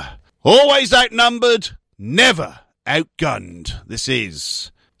remember, always outnumbered, never outgunned. This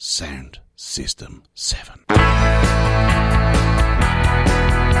is Sound System 7.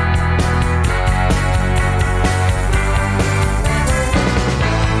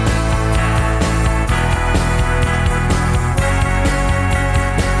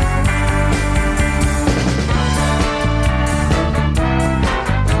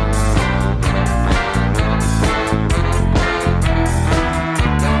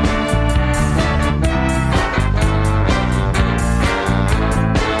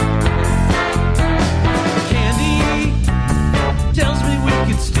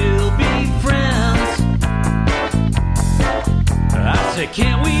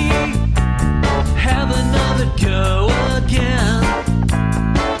 Can't we have another go again?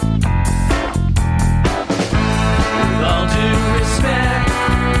 With all due respect,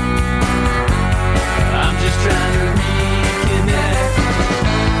 I'm just trying to reconnect.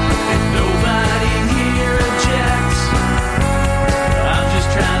 If nobody here objects, I'm just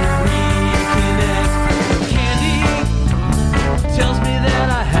trying to reconnect. Candy tells me that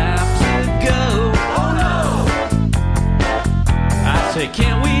I have to go. Oh no! I say,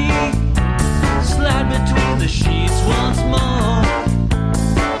 can't we slide between the sheets once more?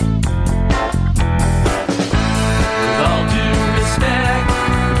 With all due respect,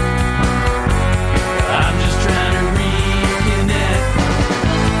 I'm just trying to reconnect.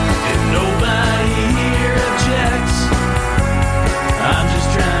 If nobody here objects, I'm just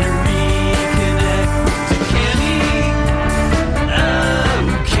trying to reconnect to Candy.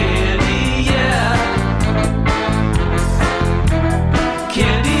 Oh, Candy, yeah.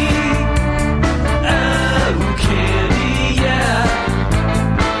 Candy, oh Candy, yeah.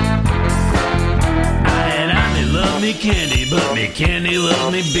 I me love me candy, but me candy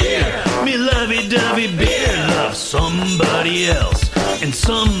love me beer. Me lovey-dovey beer loves somebody else, and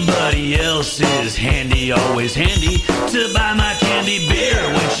somebody else is handy, always handy to buy my candy beer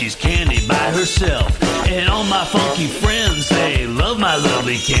when she's candy by herself. And all my funky friends, they love my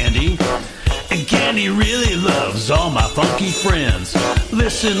lovely candy. And Candy really loves all my funky friends.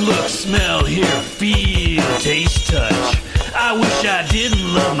 Listen, look, smell, hear, feel, taste, touch. I wish I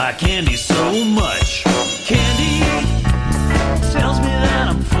didn't love my candy so much. Candy tells me that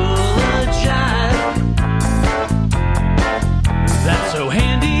I'm full of jive. That's so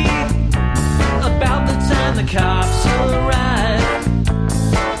handy about the time the cops arrive.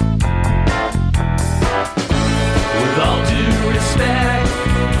 With all due respect,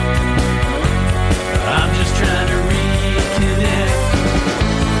 I'm just trying to reconnect.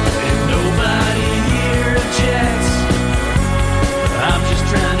 If nobody here objects, I'm just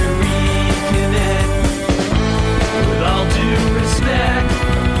trying to reconnect. With all due respect,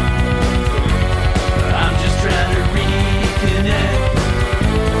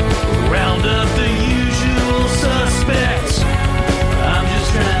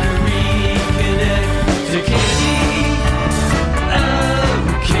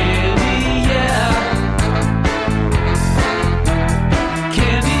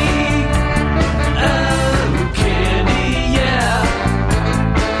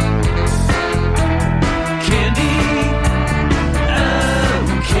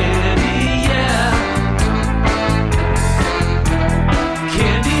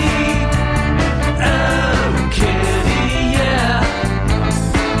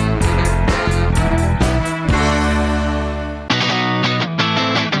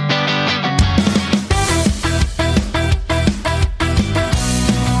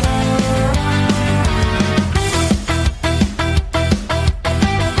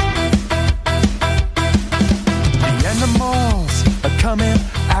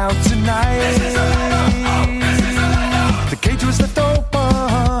 out tonight. The cage was left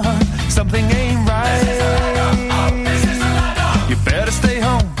open, something ain't right. You better stay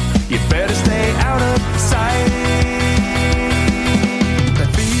home, you better stay out of sight. They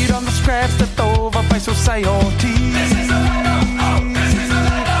feed on the scraps left over by society,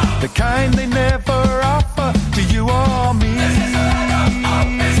 the kind they never offer to you or me.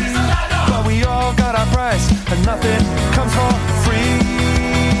 But we all got our price, and nothing comes for free.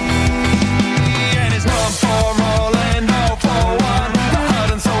 And it's one for all and all for one. The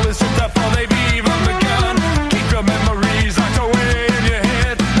heart and soul is stripped up before they've even begun. Keep your memories locked away in your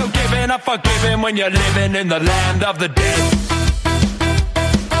head. No giving up, forgiving when you're living in the land of the dead.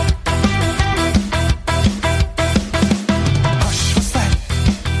 Hush, what's that?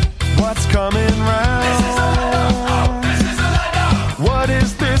 What's coming round? What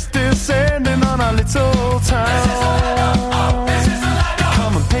is this descending on our little town? To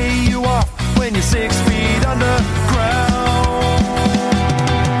come and pay you off when you're 6 feet underground.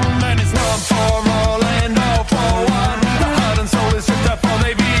 And it's one for all and all for one. The heart and soul is stripped up before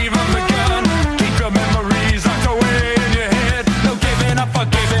they've even begun. Keep your memories locked away in your head. No giving up,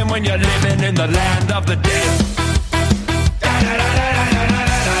 forgiving when you're living in the land of the dead.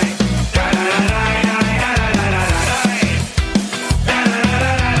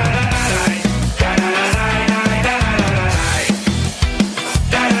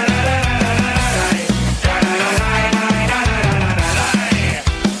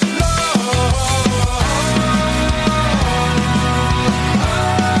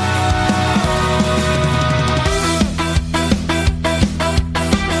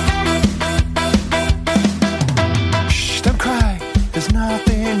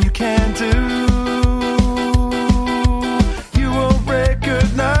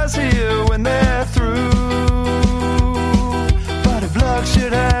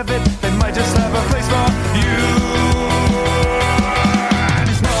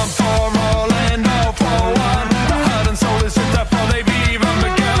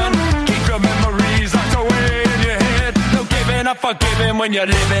 Forgiving when you're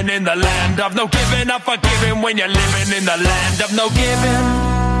living in the land of no giving up, forgiving when you're living in the land of no giving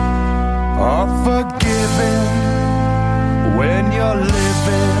or forgiving when you're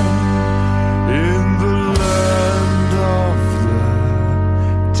living in the land of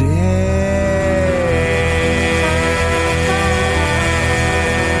the dead.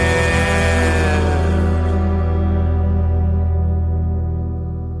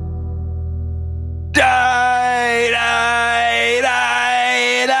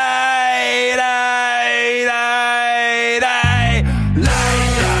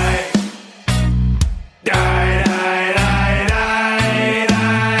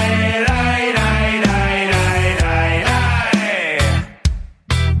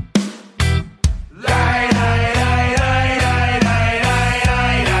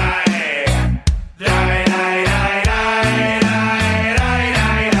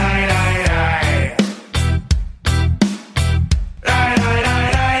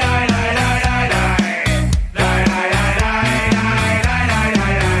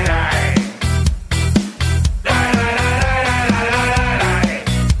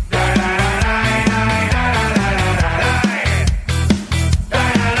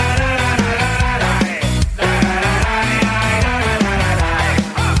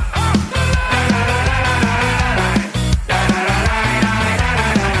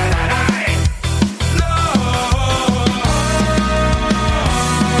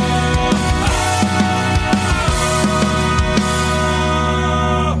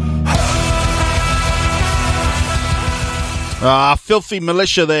 Filthy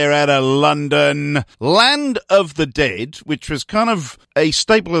Militia there out of London. Land of the Dead, which was kind of a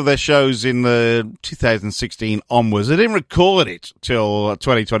staple of their shows in the 2016 onwards. They didn't record it till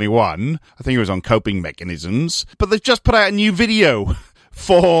 2021. I think it was on Coping Mechanisms. But they've just put out a new video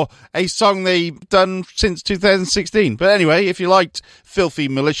for a song they've done since 2016. But anyway, if you liked Filthy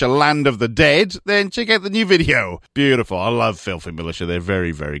Militia, Land of the Dead, then check out the new video. Beautiful. I love Filthy Militia. They're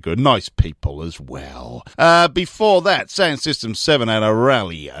very, very good. Nice people as well. Before that, Sound System 7 out of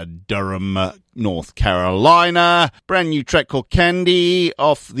Raleigh, Durham, North Carolina. Brand new track called Candy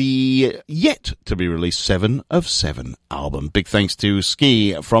off the yet-to-be-released 7 of 7 album. Big thanks to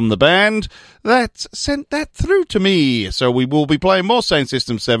Ski from the band that sent that through to me. So we will be playing more Sound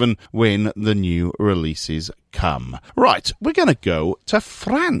System 7 when the new releases come. Right, we're going to go to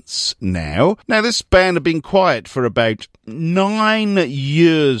France now. Now, this band have been quiet for about 9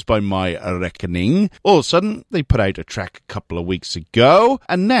 years by my reckoning. All of a sudden, they put out a track a couple of weeks ago,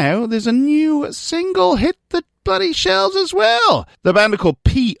 and now there's a new single hit that bloody shells as well. The band are called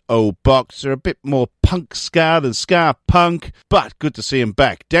P.O. Box. They're a bit more punk ska than ska punk, but good to see them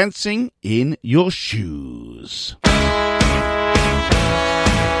back. Dancing in Your Shoes.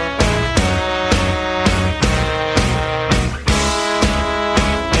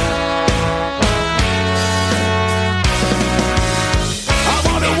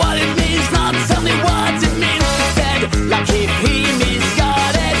 Like if he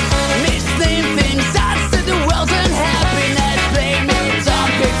misgot it, missing things that said the world's unhappiness, blame it on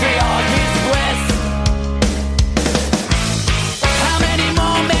patriarchy squares. How many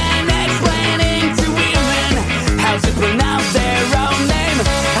more men explaining to women how to pronounce their own name?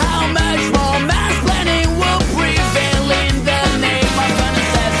 How much more mansplaining will prevail in the name of an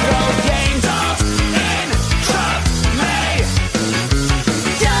ancestral game? Don't interrupt me.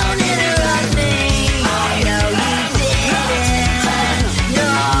 Don't interrupt me. I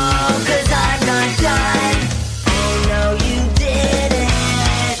know you did.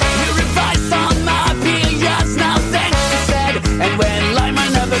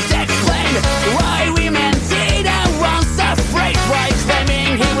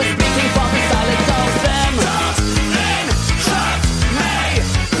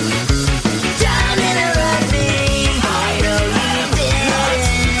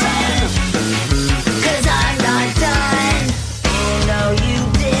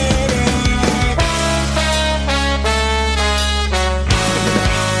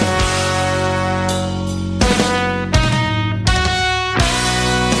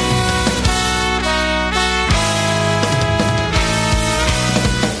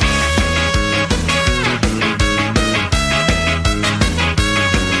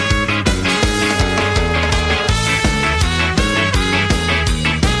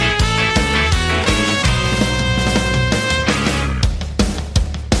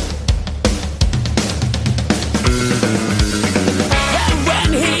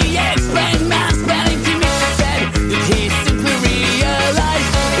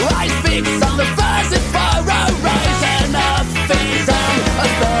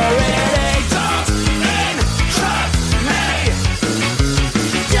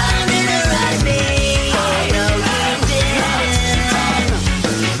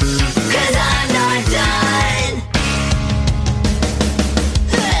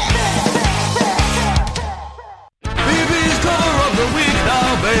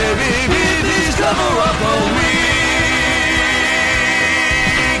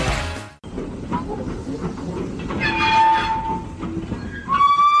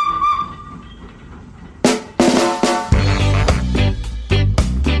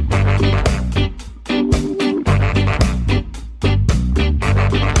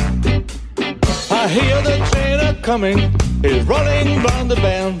 Coming, is rolling round the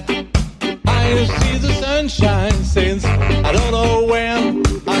bend. I see the sunshine since I don't know when.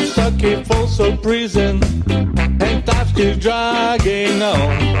 I'm stuck in Folsom Prison, and time still dragging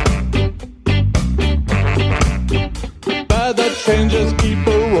on. But the train just keep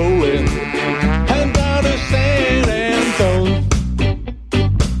a rolling, and down to St. Anton.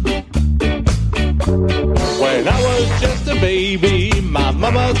 When I was just a baby, my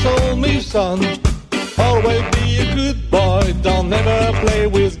mama told me, son, always be a good boy, don't ever play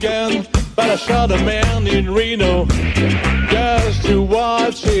with guns. But I shot a man in Reno just to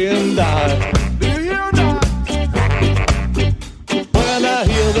watch him die. Do you not? When I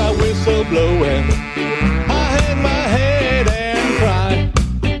hear that whistle blowing, I hang my head and cry.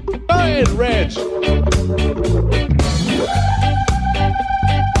 Go ahead, Reg.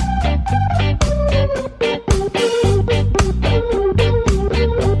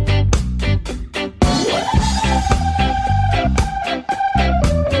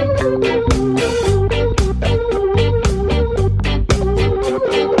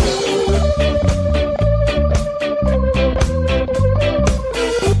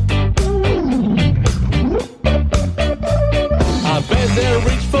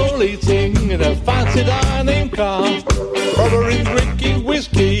 In a fancy dining car, robbering, drinking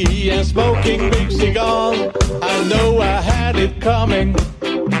whiskey and smoking big cigars. I know I had it coming,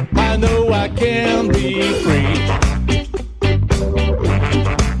 I know I can be free.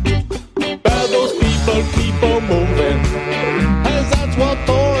 But those people keep on moving, and that's what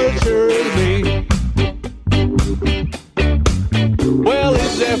tortures me. Well,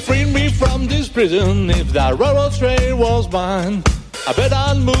 if they freed me from this prison, if that railroad train was mine, I bet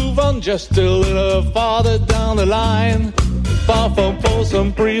I'd move on just a little farther down the line. Far from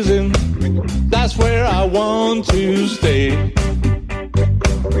Folsom Prison, that's where I want to stay. And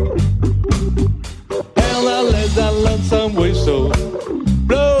I let that lonesome whistle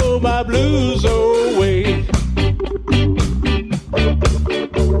blow my blues away.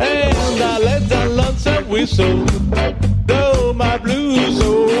 And I let that lonesome whistle blow my blues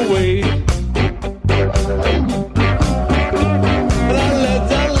away. And I let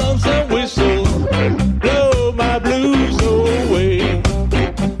that lonesome whistle blow my blues away. And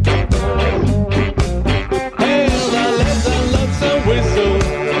I let that lonesome whistle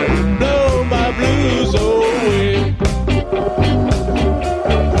blow my blues away.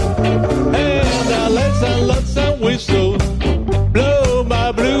 And I let that lonesome whistle blow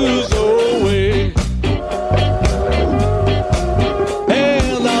my blues away.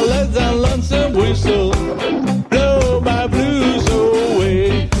 And I let that lonesome whistle blow my blues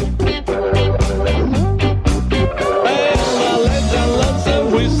away. And I let that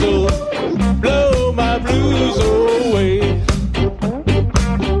lonesome whistle blow my blues away.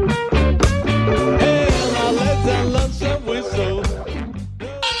 And I let that lonesome whistle.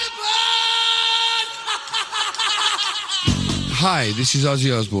 Hi, this is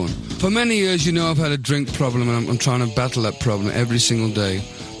Ozzy Osbourne. For many years, you know I've had a drink problem and I'm trying to battle that problem every single day.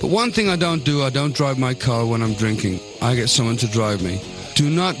 But one thing I don't do, I don't drive my car when I'm drinking. I get someone to drive me. Do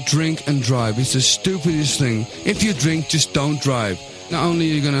not drink and drive. It's the stupidest thing. If you drink, just don't drive. Not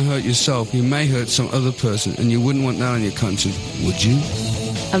only are you going to hurt yourself, you may hurt some other person, and you wouldn't want that on your conscience, would you?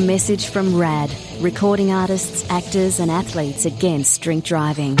 A message from RAD, recording artists, actors and athletes against drink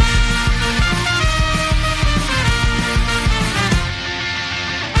driving.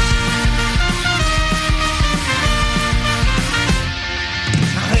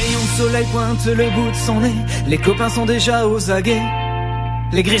 Un rayon de soleil pointe le bout de son nez, les copains sont déjà aux aguets.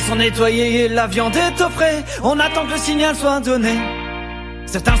 Les grilles sont nettoyées et la viande est au frais, on attend que le signal soit donné.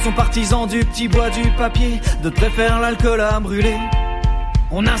 Certains sont partisans du petit bois, du papier, d'autres préfèrent l'alcool à brûler.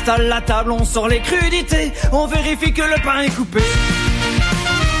 On installe la table, on sort les crudités, on vérifie que le pain est coupé.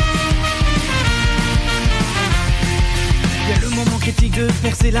 Il y a le moment critique de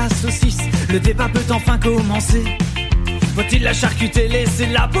percer la saucisse, le débat peut enfin commencer. Faut-il la charcuter, laisser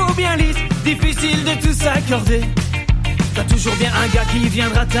la peau bien lisse? Difficile de tout s'accorder. T'as toujours bien un gars qui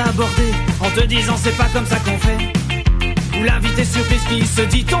viendra t'aborder en te disant c'est pas comme ça qu'on fait. Ou l'invité surprise qui se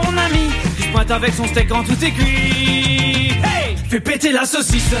dit ton ami, qui se pointe avec son steak quand tout est cuit. Hey, fais péter la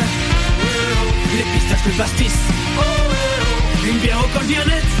saucisse, les pistaches de pastis, une bière au col bien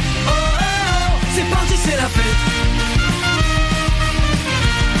net. C'est parti, c'est la fête.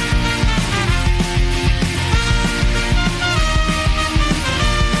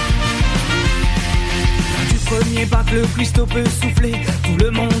 Premier pas que le cuistot peut souffler, tout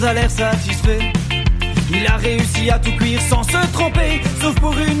le monde a l'air satisfait. Il a réussi à tout cuire sans se tromper, sauf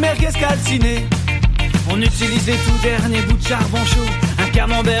pour une merguez calcinée. On utilisait tout dernier bout de charbon chaud, un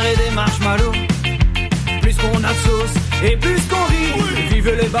camembert et des marshmallows. Plus qu'on a de sauce et plus qu'on rit, vive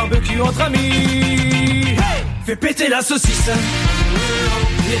les barbecues entre amis. Hey, fais péter la saucisse,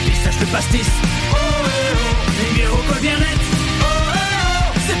 les pistaches de pastis, une bière au col bien net.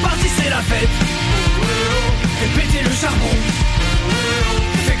 C'est parti, c'est la fête. Fais péter le charbon,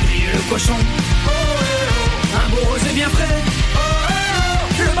 fais griller le cochon. Un beau rosé bien frais,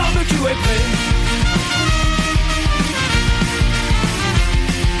 le barbecue est prêt.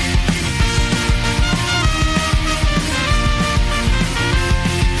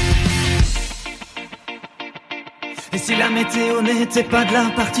 Et si la météo n'était pas de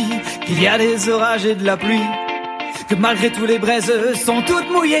la partie, qu'il y a des orages et de la pluie, que malgré tous les braises sont toutes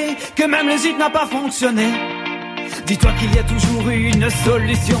mouillées, que même le zip n'a pas fonctionné, dis-toi qu'il y a toujours une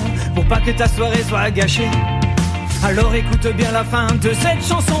solution pour pas que ta soirée soit gâchée. Alors écoute bien la fin de cette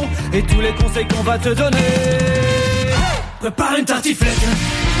chanson et tous les conseils qu'on va te donner. Prépare une tartiflette,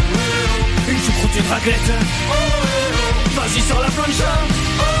 une choucroute, une raclette. Vas-y sur la plancha,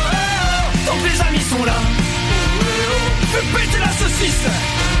 tant que les amis sont là. Fais péter la saucisse,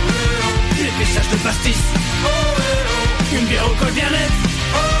 les pistaches de pastis, une bière au col bien net.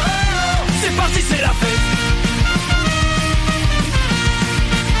 C'est parti, c'est la fête.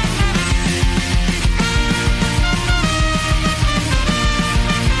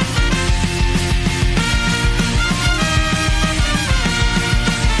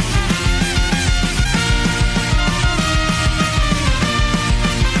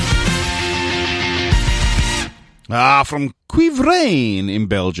 From Quievrain in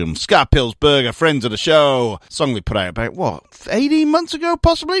Belgium. Ska Pillsberger, friends of the show. Song we put out about, 18 months ago,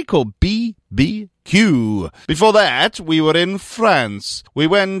 possibly, called Be BQ. Before that, we were in France. We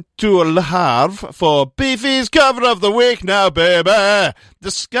went to Le Havre for Beefy's cover of the week now, baby.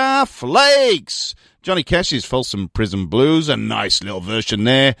 The Scar Flakes. Johnny Cash's Folsom Prison Blues, a nice little version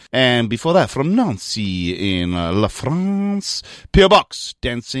there. And before that, from Nancy in La France, P.O. Box,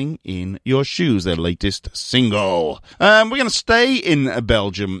 Dancing in Your Shoes, their latest single. We're going to stay in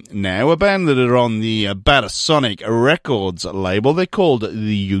Belgium now, a band that are on the Batasonic Records label. They're called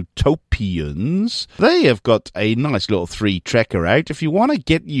the Utopians. They have got a nice little 3-tracker out. If you want to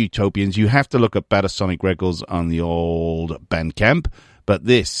get Utopians, you have to look at Batasonic Records on the old Bandcamp. But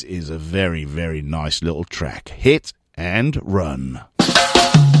this is a very, very nice little track. Hit and Run.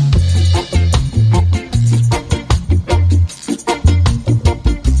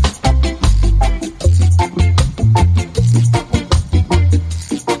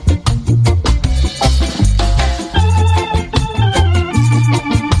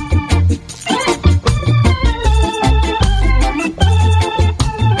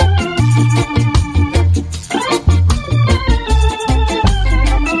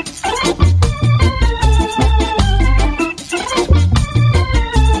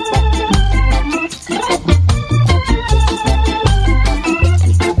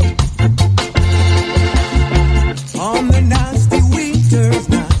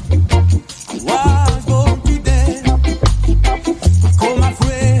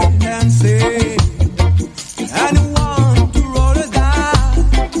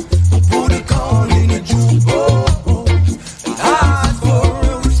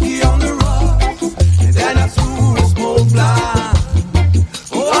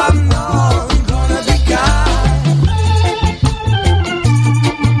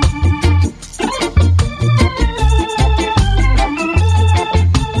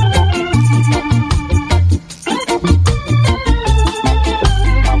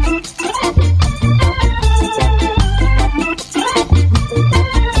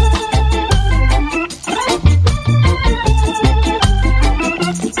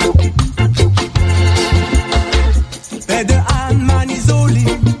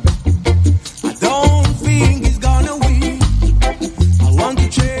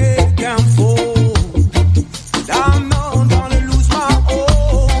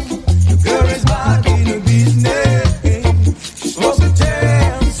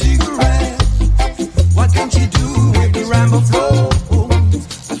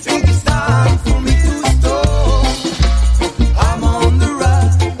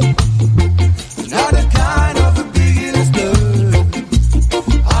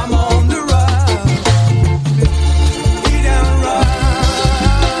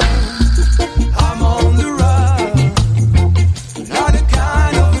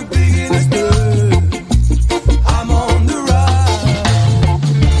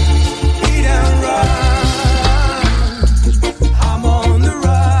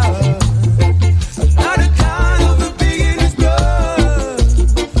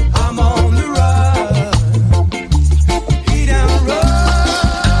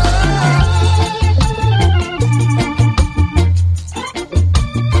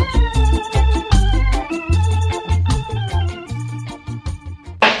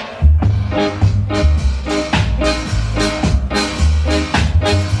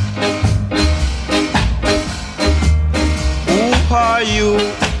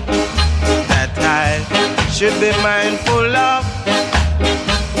 should be mindful of.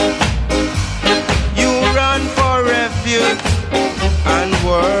 You run for refuge and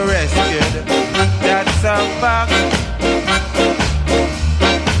were rescued. That's a fact.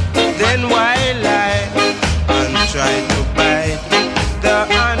 Then why lie and try to bite the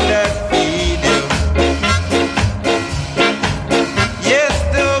hand that feed you? Yes,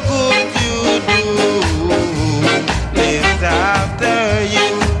 the good you do lives after you.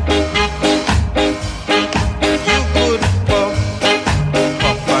 You could puff,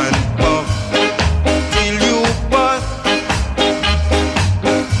 puff and puff till you bust.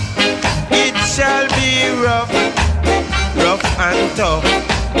 It shall be rough, rough and tough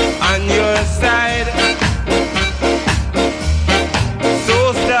on your side. So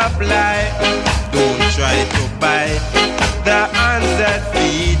stop lie, don't try to bite the hands that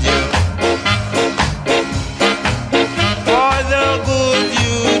feed you. For the good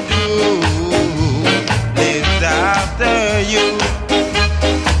you do lives after you.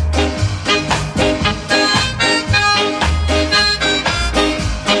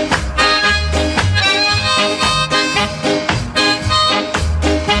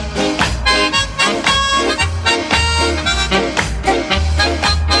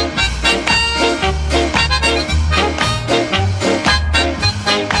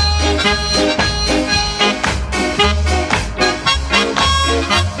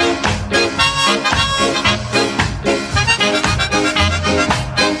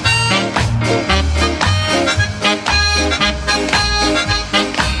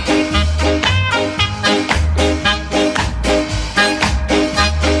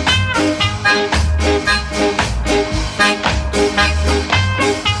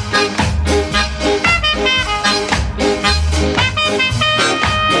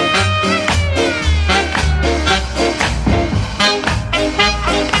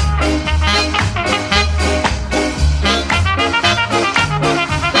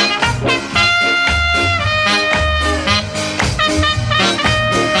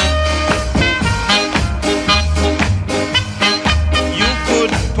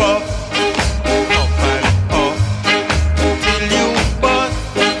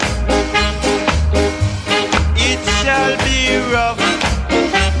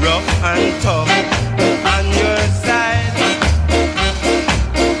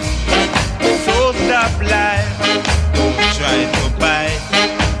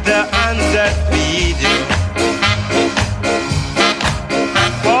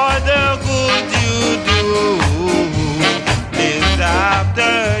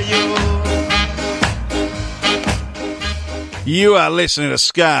 You are listening to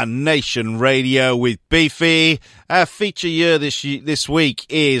Ska Nation Radio with Beefy. Our feature year this week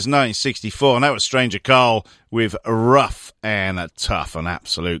is 1964, and that was Stranger Carl with Rough and Tough, an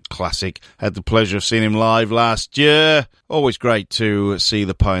absolute classic. Had the pleasure of seeing him live last year. Always great to see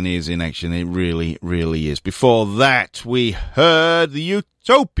the Pioneers in action. It really, really is. Before that, we heard the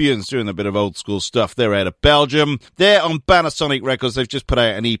Utopians doing a bit of old school stuff. They're out of Belgium. They're on Banasonic Records. They've just put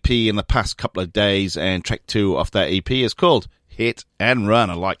out an EP in the past couple of days, and track 2 off that EP is called Hit and Run.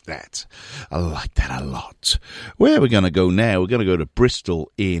 I like that. I like that a lot. Where are we going to go now? We're going to go to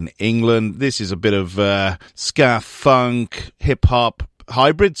Bristol in England. This is a bit of ska funk, hip-hop,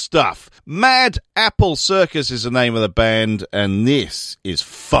 hybrid stuff. Mad Apple Circus is the name of the band, and this is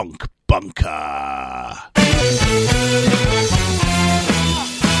Funk Bunker.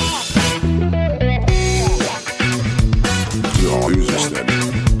 Oh, who's this then?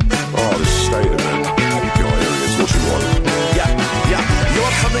 Oh, this Stater, man. Your areas, what you want?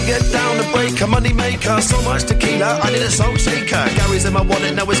 Come and get down the break, a money maker. So much tequila, I need a soul shaker. Gary's in my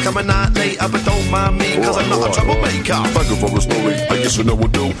wallet, now it's coming out later. But don't mind me, cause I'm not a troublemaker. Thank you for a story, I guess you know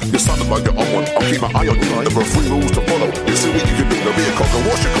what do. You sound like you're on one, I'll keep my eye on you. Never free rules to follow. You see what you can do, now be a cock and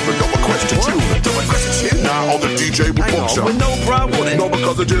wash it up and don't request your tune. Don't request it here now, on the DJ will box ya. With no brown warning. No,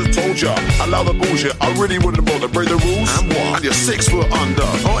 because I just told ya. Allow the bullshit, I really wouldn't bother break the rules. And what? And you're 6 foot under.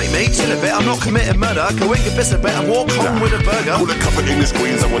 Oi mate, chill a bit, I'm not committing murder. Go and get piss a bit and walk home with a burger. Call a couple English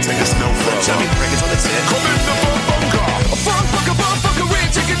queens and we'll take a smell further. Jammy Cricket's on the tip. Come in the Funk Bunker. A funk bunker,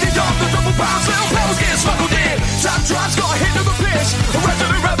 red ticket, off the double pounds, little pals get smuggled in. Top drive's got a hit of the piss. A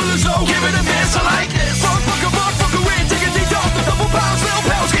resident rebel is low, give it a miss. I like this. Funk bunker, red ticket, off the double pounds, little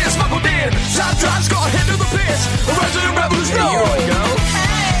pals get smuggled in. Top drive's got a hit of the piss. A resident rebel is low. Here I go.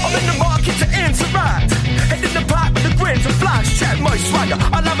 I'm in the market to interact. Head in the park with the grins and flash. Check my swagger.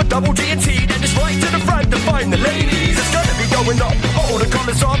 I'll have a double D&T, then it's right to the front to find the ladies. It's gonna be going up. Oh, the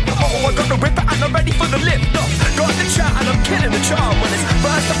collar's on. Oh, I got the ripper and I'm ready for the lift up. Got the chat and I'm killing the charm. When it's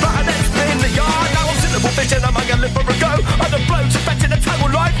first the flat and then it's in the yard. Now I'm syllable fishing, I'm gonna live for a go. Other blokes affecting a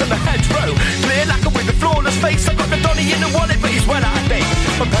tangle life from the hedgerow. Clear like a with a flawless face. I got the Donny in the wallet, but he's well out of date.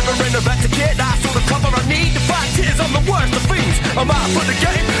 I'm peppering the vet to kit, that's all the cover I need. The fact is, I'm the worst of fiends. I'm out for the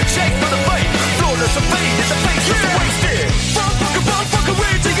game, shake for the fame. Flawless and fade in the face, just wasted. Bunker,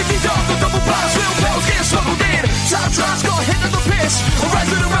 weird, taking these off the double pass. Little pals getting smuggled in. Top drive's got a hit of the piss. A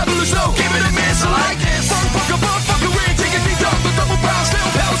resident rebel is low, give it a miss. I like this. Bunker, weird, taking these off the double pass.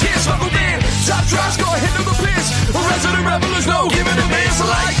 Little pals getting smuggled in. Top drive's got a hit of the piss. A resident rebel is low, give it a miss. I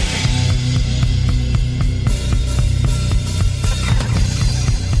like it.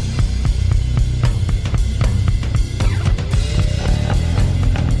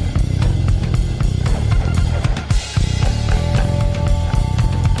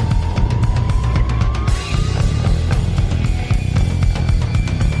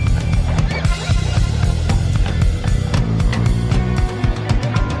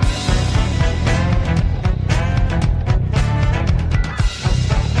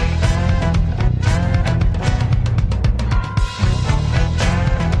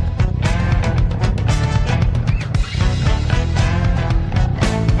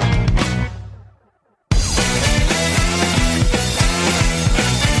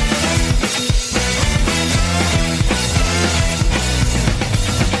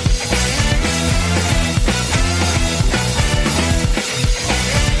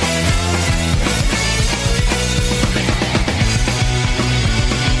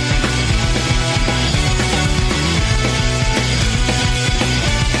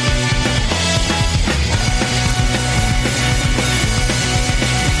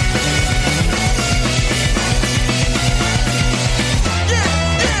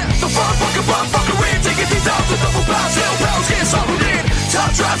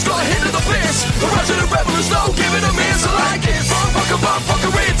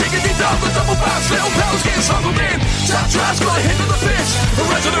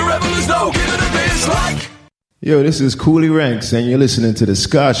 Yo, this is Cooley Ranks, and you're listening to The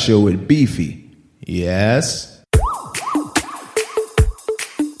Ska Show with Beefy. Yes?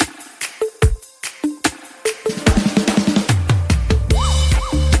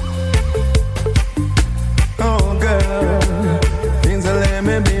 Oh, girl, things that let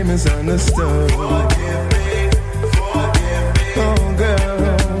me be misunderstood. Forgive me. Oh,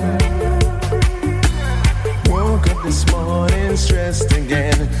 girl, woke up this morning stressed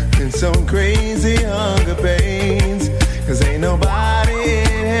again, in some crazy hunger pains, 'cause ain't nobody in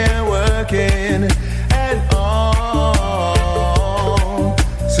here working at all.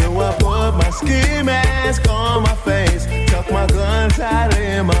 So I put my ski mask on my face, tuck my gun tight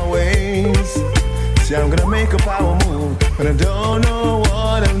in my waist. See, I'm gonna make a power move, and I don't know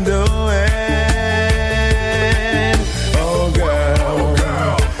what I'm doing. Oh girl,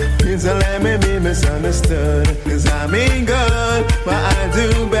 please don't let me be misunderstood, 'cause I mean good, but I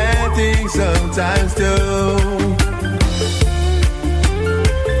do bad things sometimes too.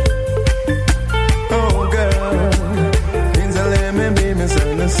 Oh girl, please don't let me be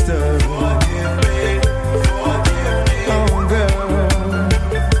misunderstood. Forgive me, forgive me. Oh girl,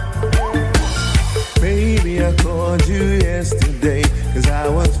 maybe I called you yesterday 'cause I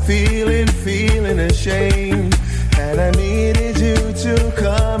was feeling ashamed, and I needed you to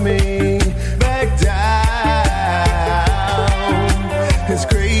calm me back down. It's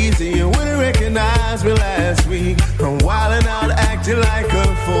crazy, you wouldn't recognize me last week. I'm wilding out, acting like a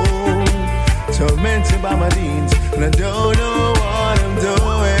fool, tormented by my deeds, and I don't know what I'm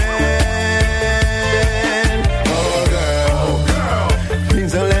doing. Oh girl,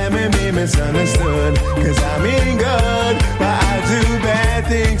 please don't let me be misunderstood, 'cause I mean good, but I do bad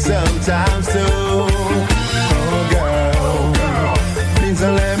things sometimes too. Oh girl, please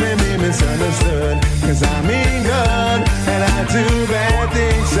don't let me be misunderstood, 'cause I mean good, and I do bad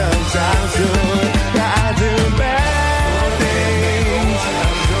things sometimes too. Yeah, I do bad things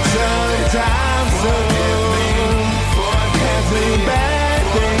sometimes too. I do bad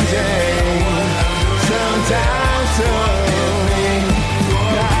things, yeah, sometimes too.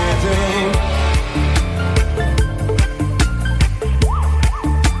 Yeah, I do.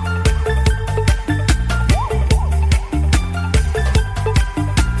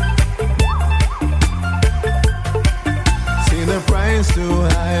 See, the price too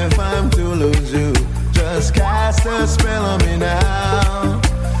high if I'm to lose you. Just cast a spell on me now.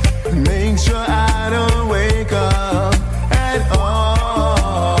 Make sure I don't wake up at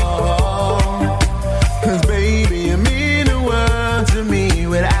all. 'Cause baby, you mean the world to me.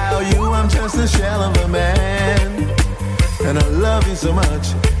 Without you, I'm just a shell of a man. And I love you so much,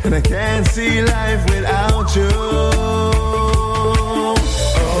 and I can't see life without you.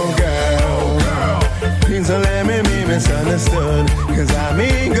 Oh girl, please don't let me be misunderstood, 'cause I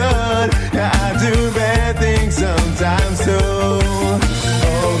mean good, yeah, I do bad things sometimes too.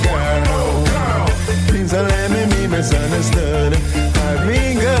 Oh girl, please don't let me be misunderstood. I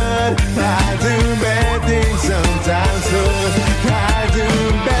mean good, but I do bad things sometimes too. I do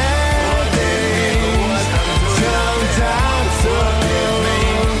bad things sometimes too.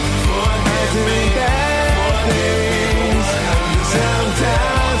 I do bad things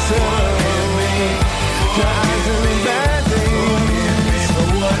sometimes too. I do bad things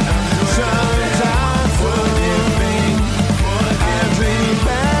sometimes too. I do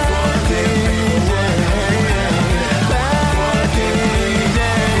bad things, yeah, bad things,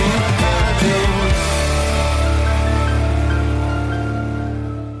 yeah, I do.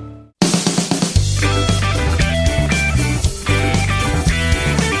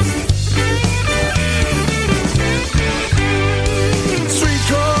 Street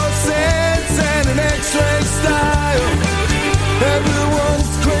corsets and an X-ray style.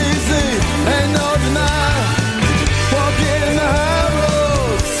 Everyone's crazy, ain't no denial. Walking the high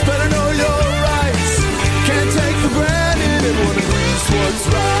roads, better know your rights. Can't take for granted, everyone agrees what's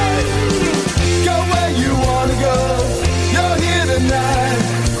right. Go where you wanna go, you're here tonight.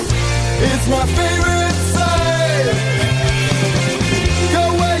 It's my favorite side. Go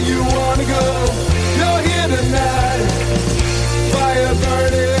where you wanna go, you're here tonight. Fire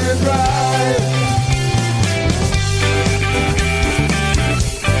burning bright.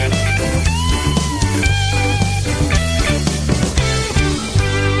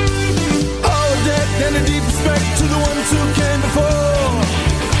 All debt and a deep respect to the ones who came before.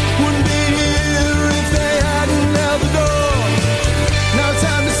 Wouldn't be here if they hadn't held the door. Now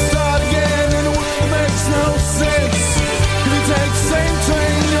time to start again in a world that makes no sense. If you take the same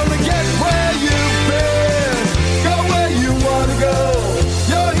train, you'll only get where you've been. Go where you wanna go,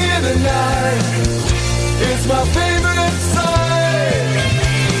 you're here tonight. It's my favorite side.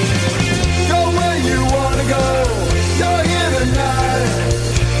 Go where you wanna go, you're here tonight.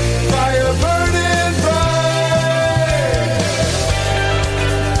 Fire burning bright.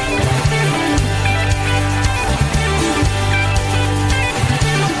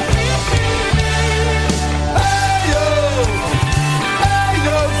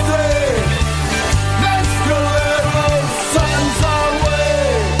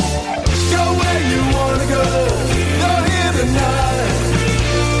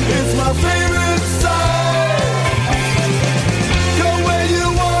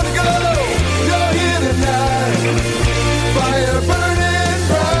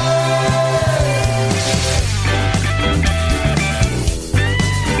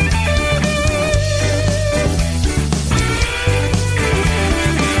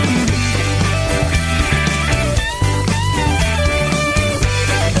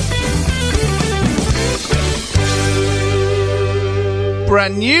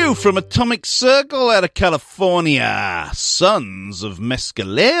 Brand new from Atomic Circle out of California. Sons of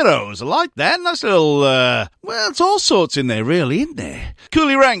Mescaleros. I like that. Nice little, well, it's all sorts in there, really, isn't there?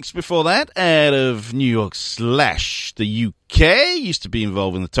 Cooley Ranks before that, out of New York / the UK. Used to be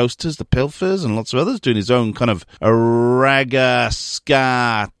involved in the Toasters, the Pilfers, and lots of others, doing his own kind of a ragga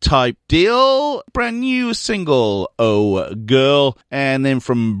ska type deal. Brand new single, Oh Girl. And then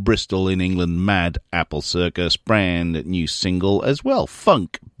from Bristol in England, Mad Apple Circus, brand new single as well,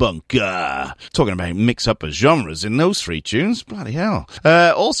 Funk Bunker. Talking about mix-up of genres in those three tunes. Bloody hell.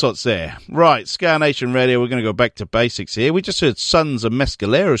 All sorts there. Right, Ska Nation Radio, we're going to go back to basics here. We just heard Sons of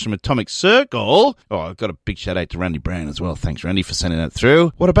Mescaleros from Atomic Circle. Oh, I've got a big shout out to Randy Brown as well. Thanks, Randy, for sending that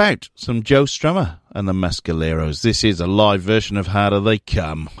through. What about some Joe Strummer and the Mescaleros? This is a live version of Harder They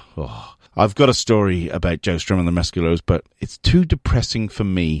Come. Oh, I've got a story about Joe Strummer and the Mescaleros, but it's too depressing for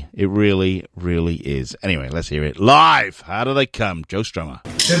me. It really, really is. Anyway, let's hear it live. Harder They Come, Joe Strummer.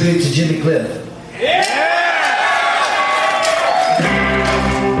 Tribute to Jimmy Cliff.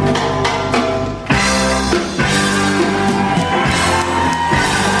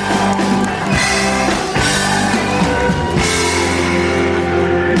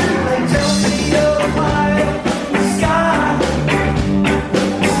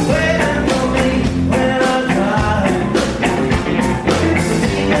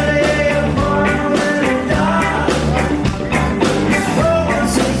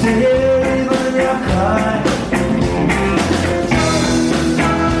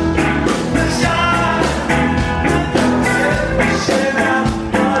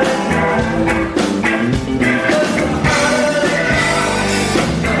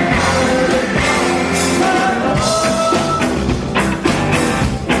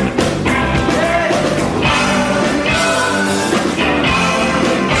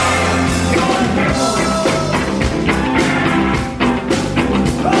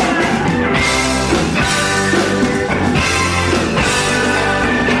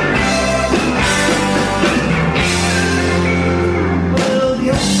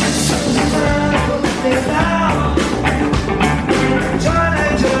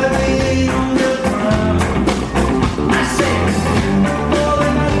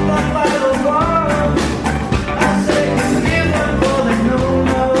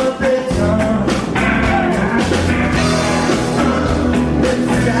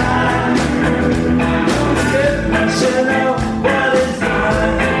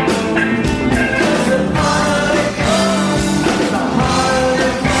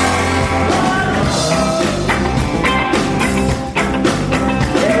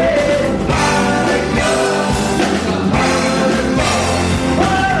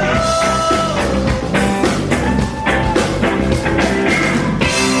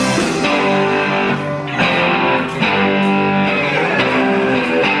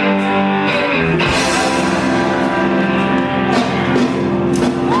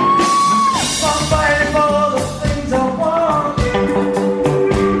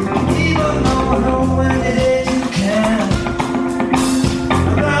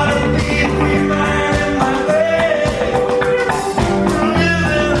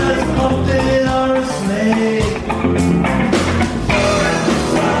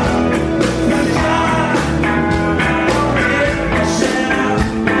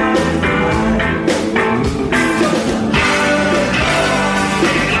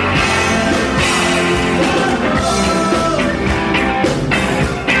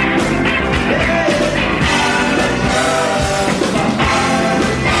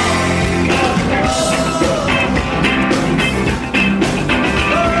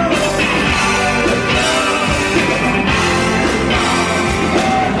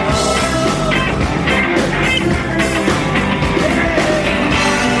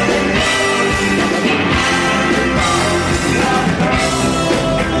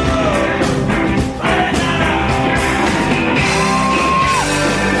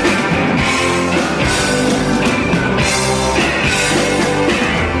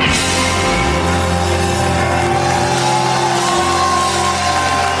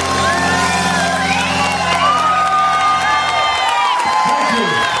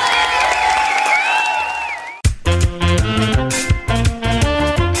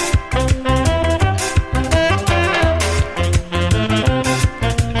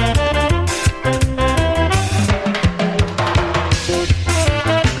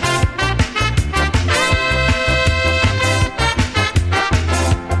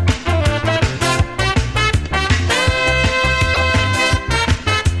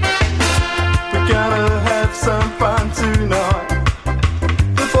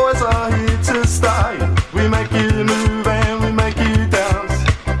 We make you move and we make you dance.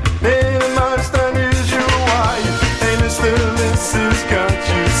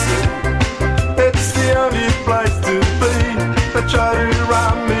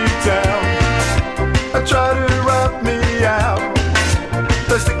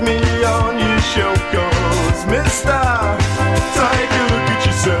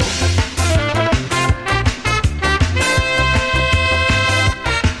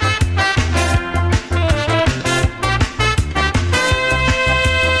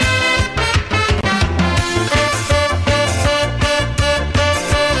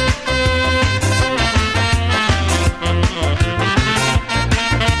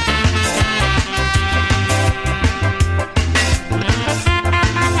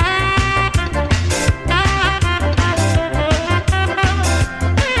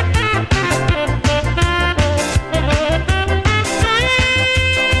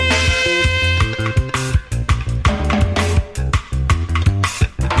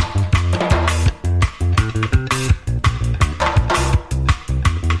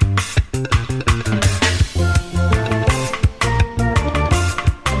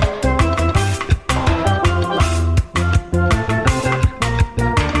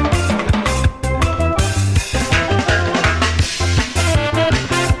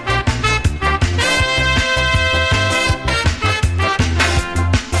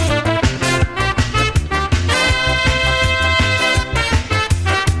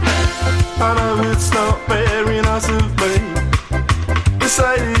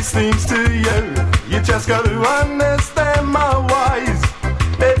 say these things to you. You just got to understand my ways.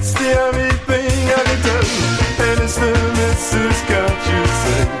 It's the only thing I can do. And it's the missus, can't you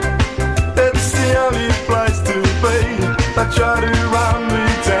see? It's the only place to be. They try to run me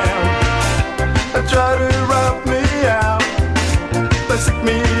down. They try to rub me out. They stick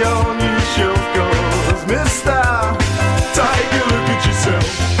me on your shelf, 'cause mister, take a look at yourself.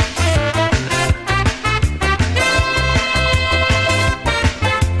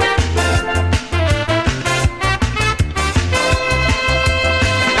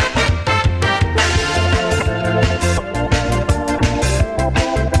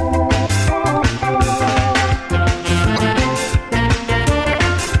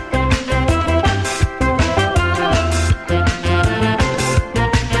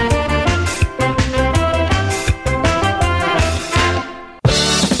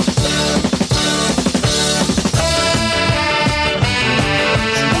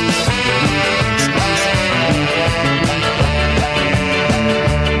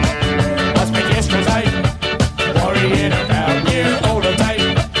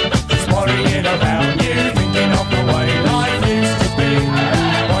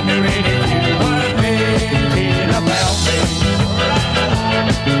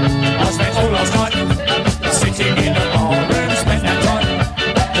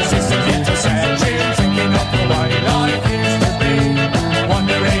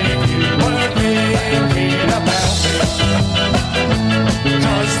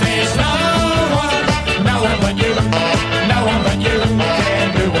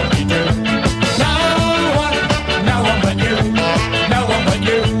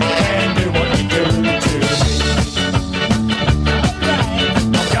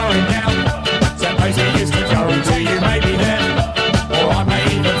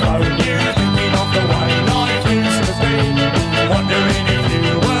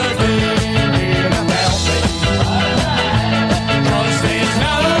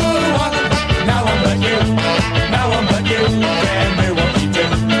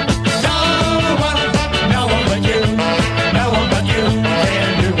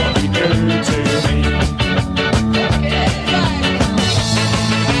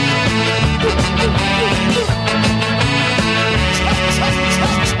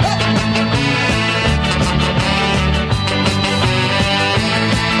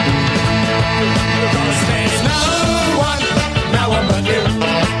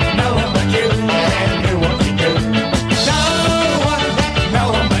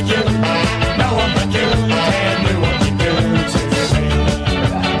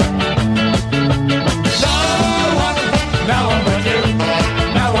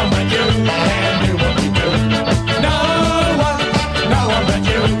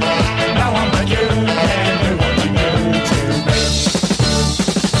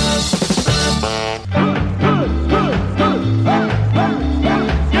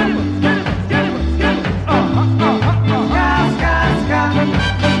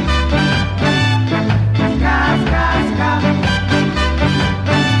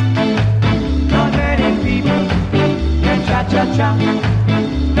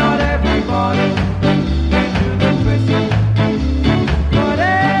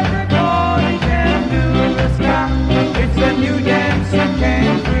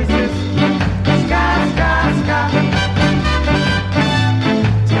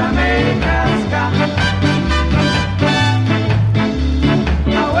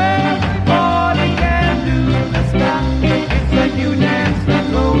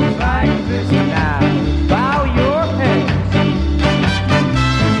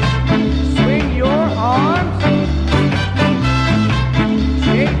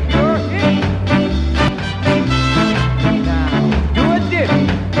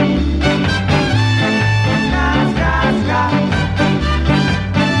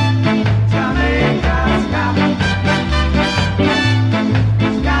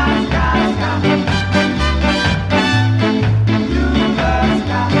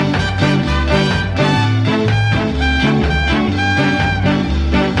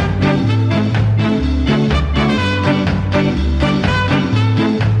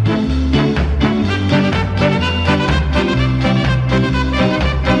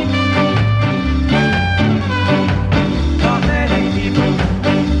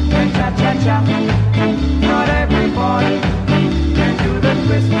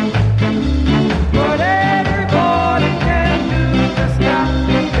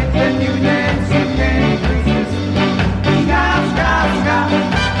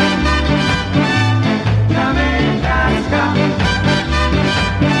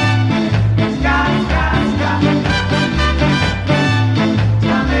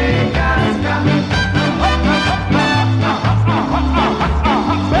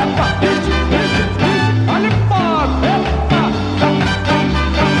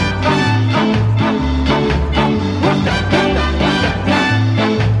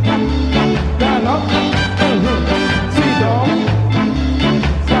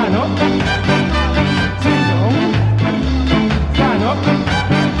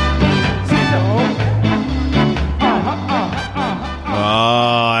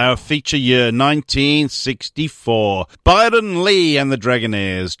 feature year 1964. Byron Lee and the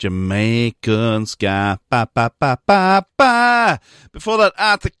Dragonaires, Jamaican Ska. Ba, ba, ba, ba, ba. Before that,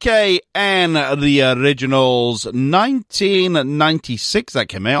 Arthur Kay and the Originals, 1996 that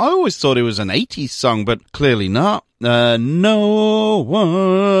came out. I always thought it was an 80s song, but clearly not. No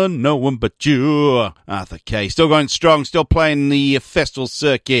one but you. Arthur Kay. Still going strong, still playing the festival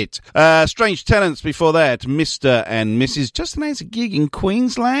circuit. Strange Tenants before that. Mr. and Mrs. just announced a gig in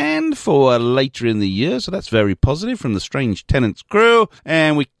Queensland for later in the year, so that's very positive from the Strange Tenants crew.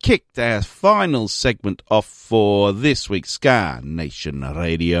 And we kicked our final segment off for this week's Ska Nation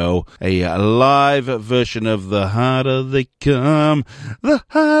Radio. A live version of The Harder They Come, The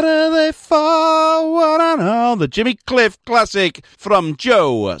Harder They Fall, what I know. The Jimmy Cliff classic from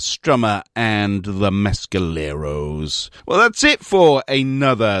Joe Strummer and the Mescaleros. Well, that's it for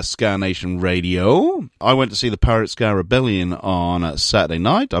another Ska Nation Radio. I went to see the Pirate Ska Rebellion on Saturday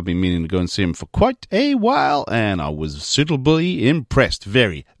night. I've been meaning to go and see them for quite a while, and I was suitably impressed.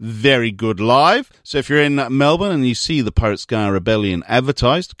 Very, very good live. So if you're in Melbourne and you see the Pirate Ska Rebellion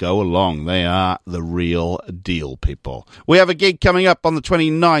advertised, go along. They are the real deal, people. We have a gig coming up on the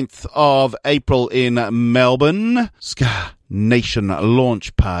 29th of April in Melbourne. Ska Nation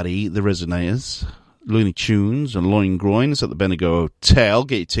launch party, the Resonators, Looney Tunes and Loin Groins at the Bendigo Hotel.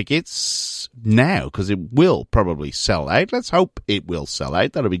 Get your tickets now, because it will probably sell out. Let's hope it will sell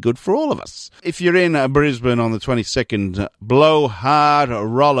out. That'll be good for all of us. If you're in Brisbane on the 22nd, Blow Hard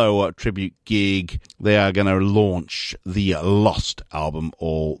Rollo tribute gig. They are going to launch the Lost album,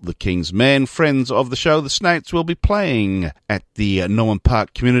 All the King's Men. Friends of the show, the Snouts, will be playing at the Norman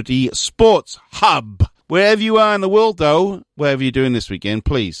Park Community Sports Hub. Wherever you are in the world, though, wherever you're doing this weekend,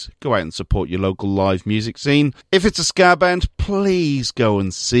 please go out and support your local live music scene. If it's a ska band, please go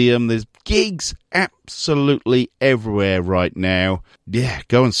and see them. There's gigs absolutely everywhere right now. Yeah,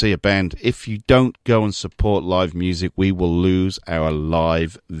 go and see a band. If you don't go and support live music, we will lose our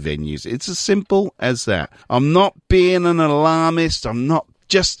live venues. It's as simple as that. I'm not being an alarmist. I'm not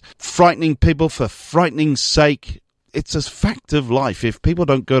just frightening people for frightening's sake. It's a fact of life. If people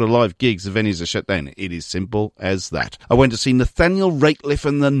don't go to live gigs, the venues are shut down. It is simple as that. I went to see Nathaniel Rateliff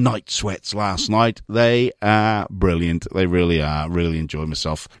and the Night Sweats last night. They are brilliant. They really are. Really enjoyed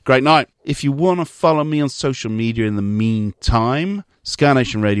myself. Great night. If you want to follow me on social media in the meantime, Ska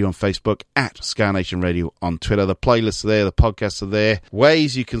Nation Radio on Facebook, at Ska Nation Radio on Twitter. The playlists are there, the podcasts are there.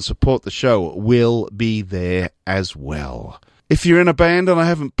 Ways you can support the show will be there as well. If you're in a band and I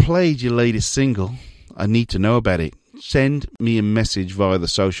haven't played your latest single, I need to know about it. Send me a message via the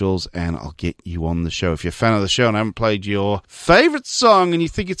socials and I'll get you on the show. If you're a fan of the show and I haven't played your favourite song and you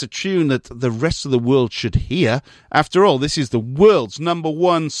think it's a tune that the rest of the world should hear, after all, this is the world's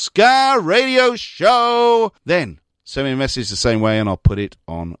 #1 ska radio show, then send me a message the same way and I'll put it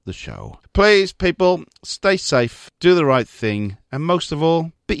on the show. Please, people, stay safe, do the right thing, and most of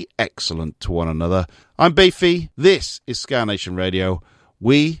all, be excellent to one another. I'm Beefy. This is Ska Nation Radio.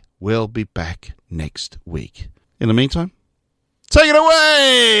 We will be back next week. In the meantime, take it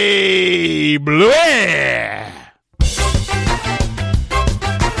away, Bluey!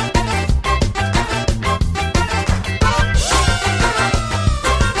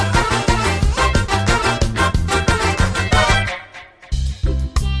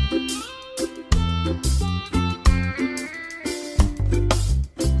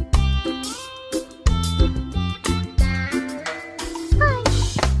 Hi,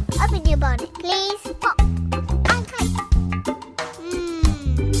 open your bonnet, please.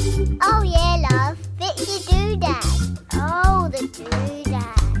 Oh, yeah, love.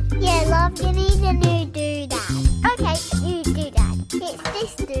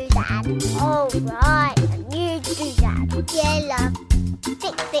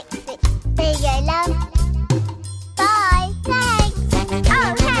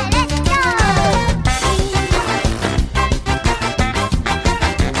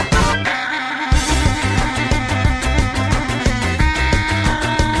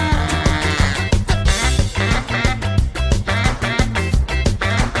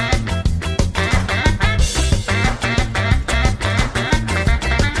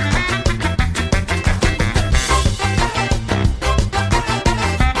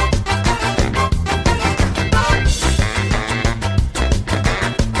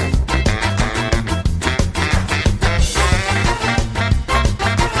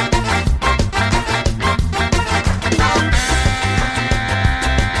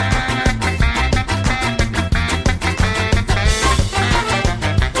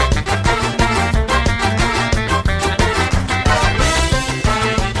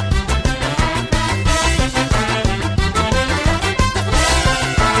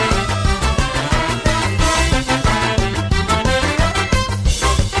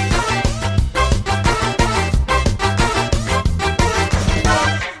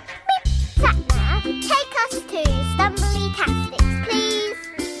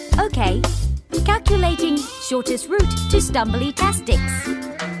 Okay. Calculating shortest route to Stumbly-tastics.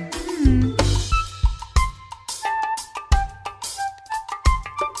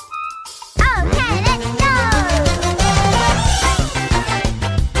 Okay, let's go!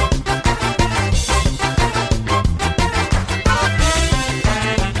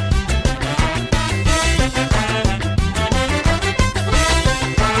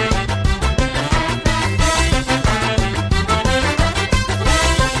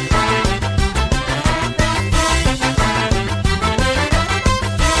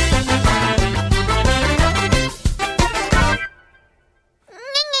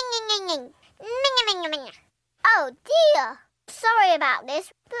 Oh dear. Sorry about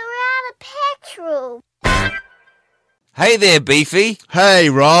this, but we're out of petrol. Hey there, Beefy. Hey,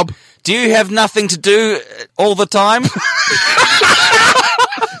 Rob. Do you have nothing to do all the time?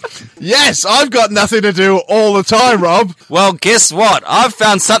 Yes, I've got nothing to do all the time, Rob. Well, guess what? I've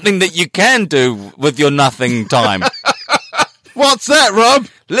found something that you can do with your nothing time. What's that, Rob?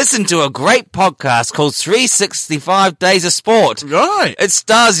 Listen to a great podcast called 365 Days of Sport. Right. It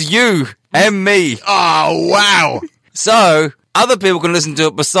stars you and me. Oh, wow. So, other people can listen to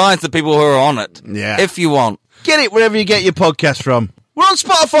it besides the people who are on it. Yeah. If you want. Get it wherever you get your podcast from. We're on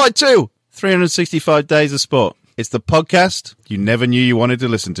Spotify too. 365 Days of Sport. It's the podcast you never knew you wanted to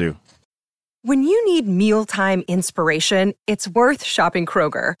listen to. When you need mealtime inspiration, it's worth shopping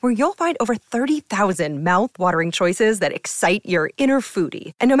Kroger, where you'll find over 30,000 mouth-watering choices that excite your inner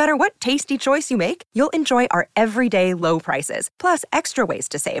foodie. And no matter what tasty choice you make, you'll enjoy our everyday low prices, plus extra ways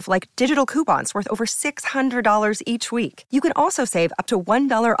to save, like digital coupons worth over $600 each week. You can also save up to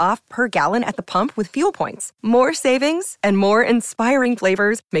 $1 off per gallon at the pump with fuel points. More savings and more inspiring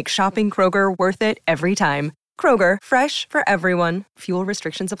flavors make shopping Kroger worth it every time. Kroger, fresh for everyone. Fuel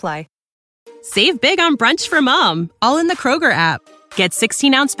restrictions apply. Save big on brunch for mom, all in the Kroger app. Get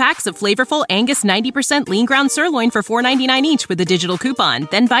 16-ounce packs of flavorful Angus 90% lean ground sirloin for $4.99 each with a digital coupon.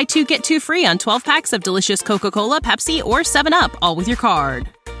 Then buy 2, get 2 free on 12 packs of delicious Coca-Cola, Pepsi, or 7-Up, all with your card.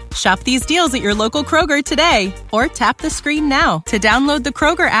 Shop these deals at your local Kroger today, or tap the screen now to download the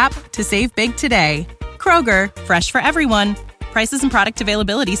Kroger app to save big today. Kroger, fresh for everyone. Prices and product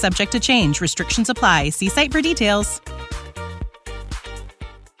availability subject to change. Restrictions apply. See site for details.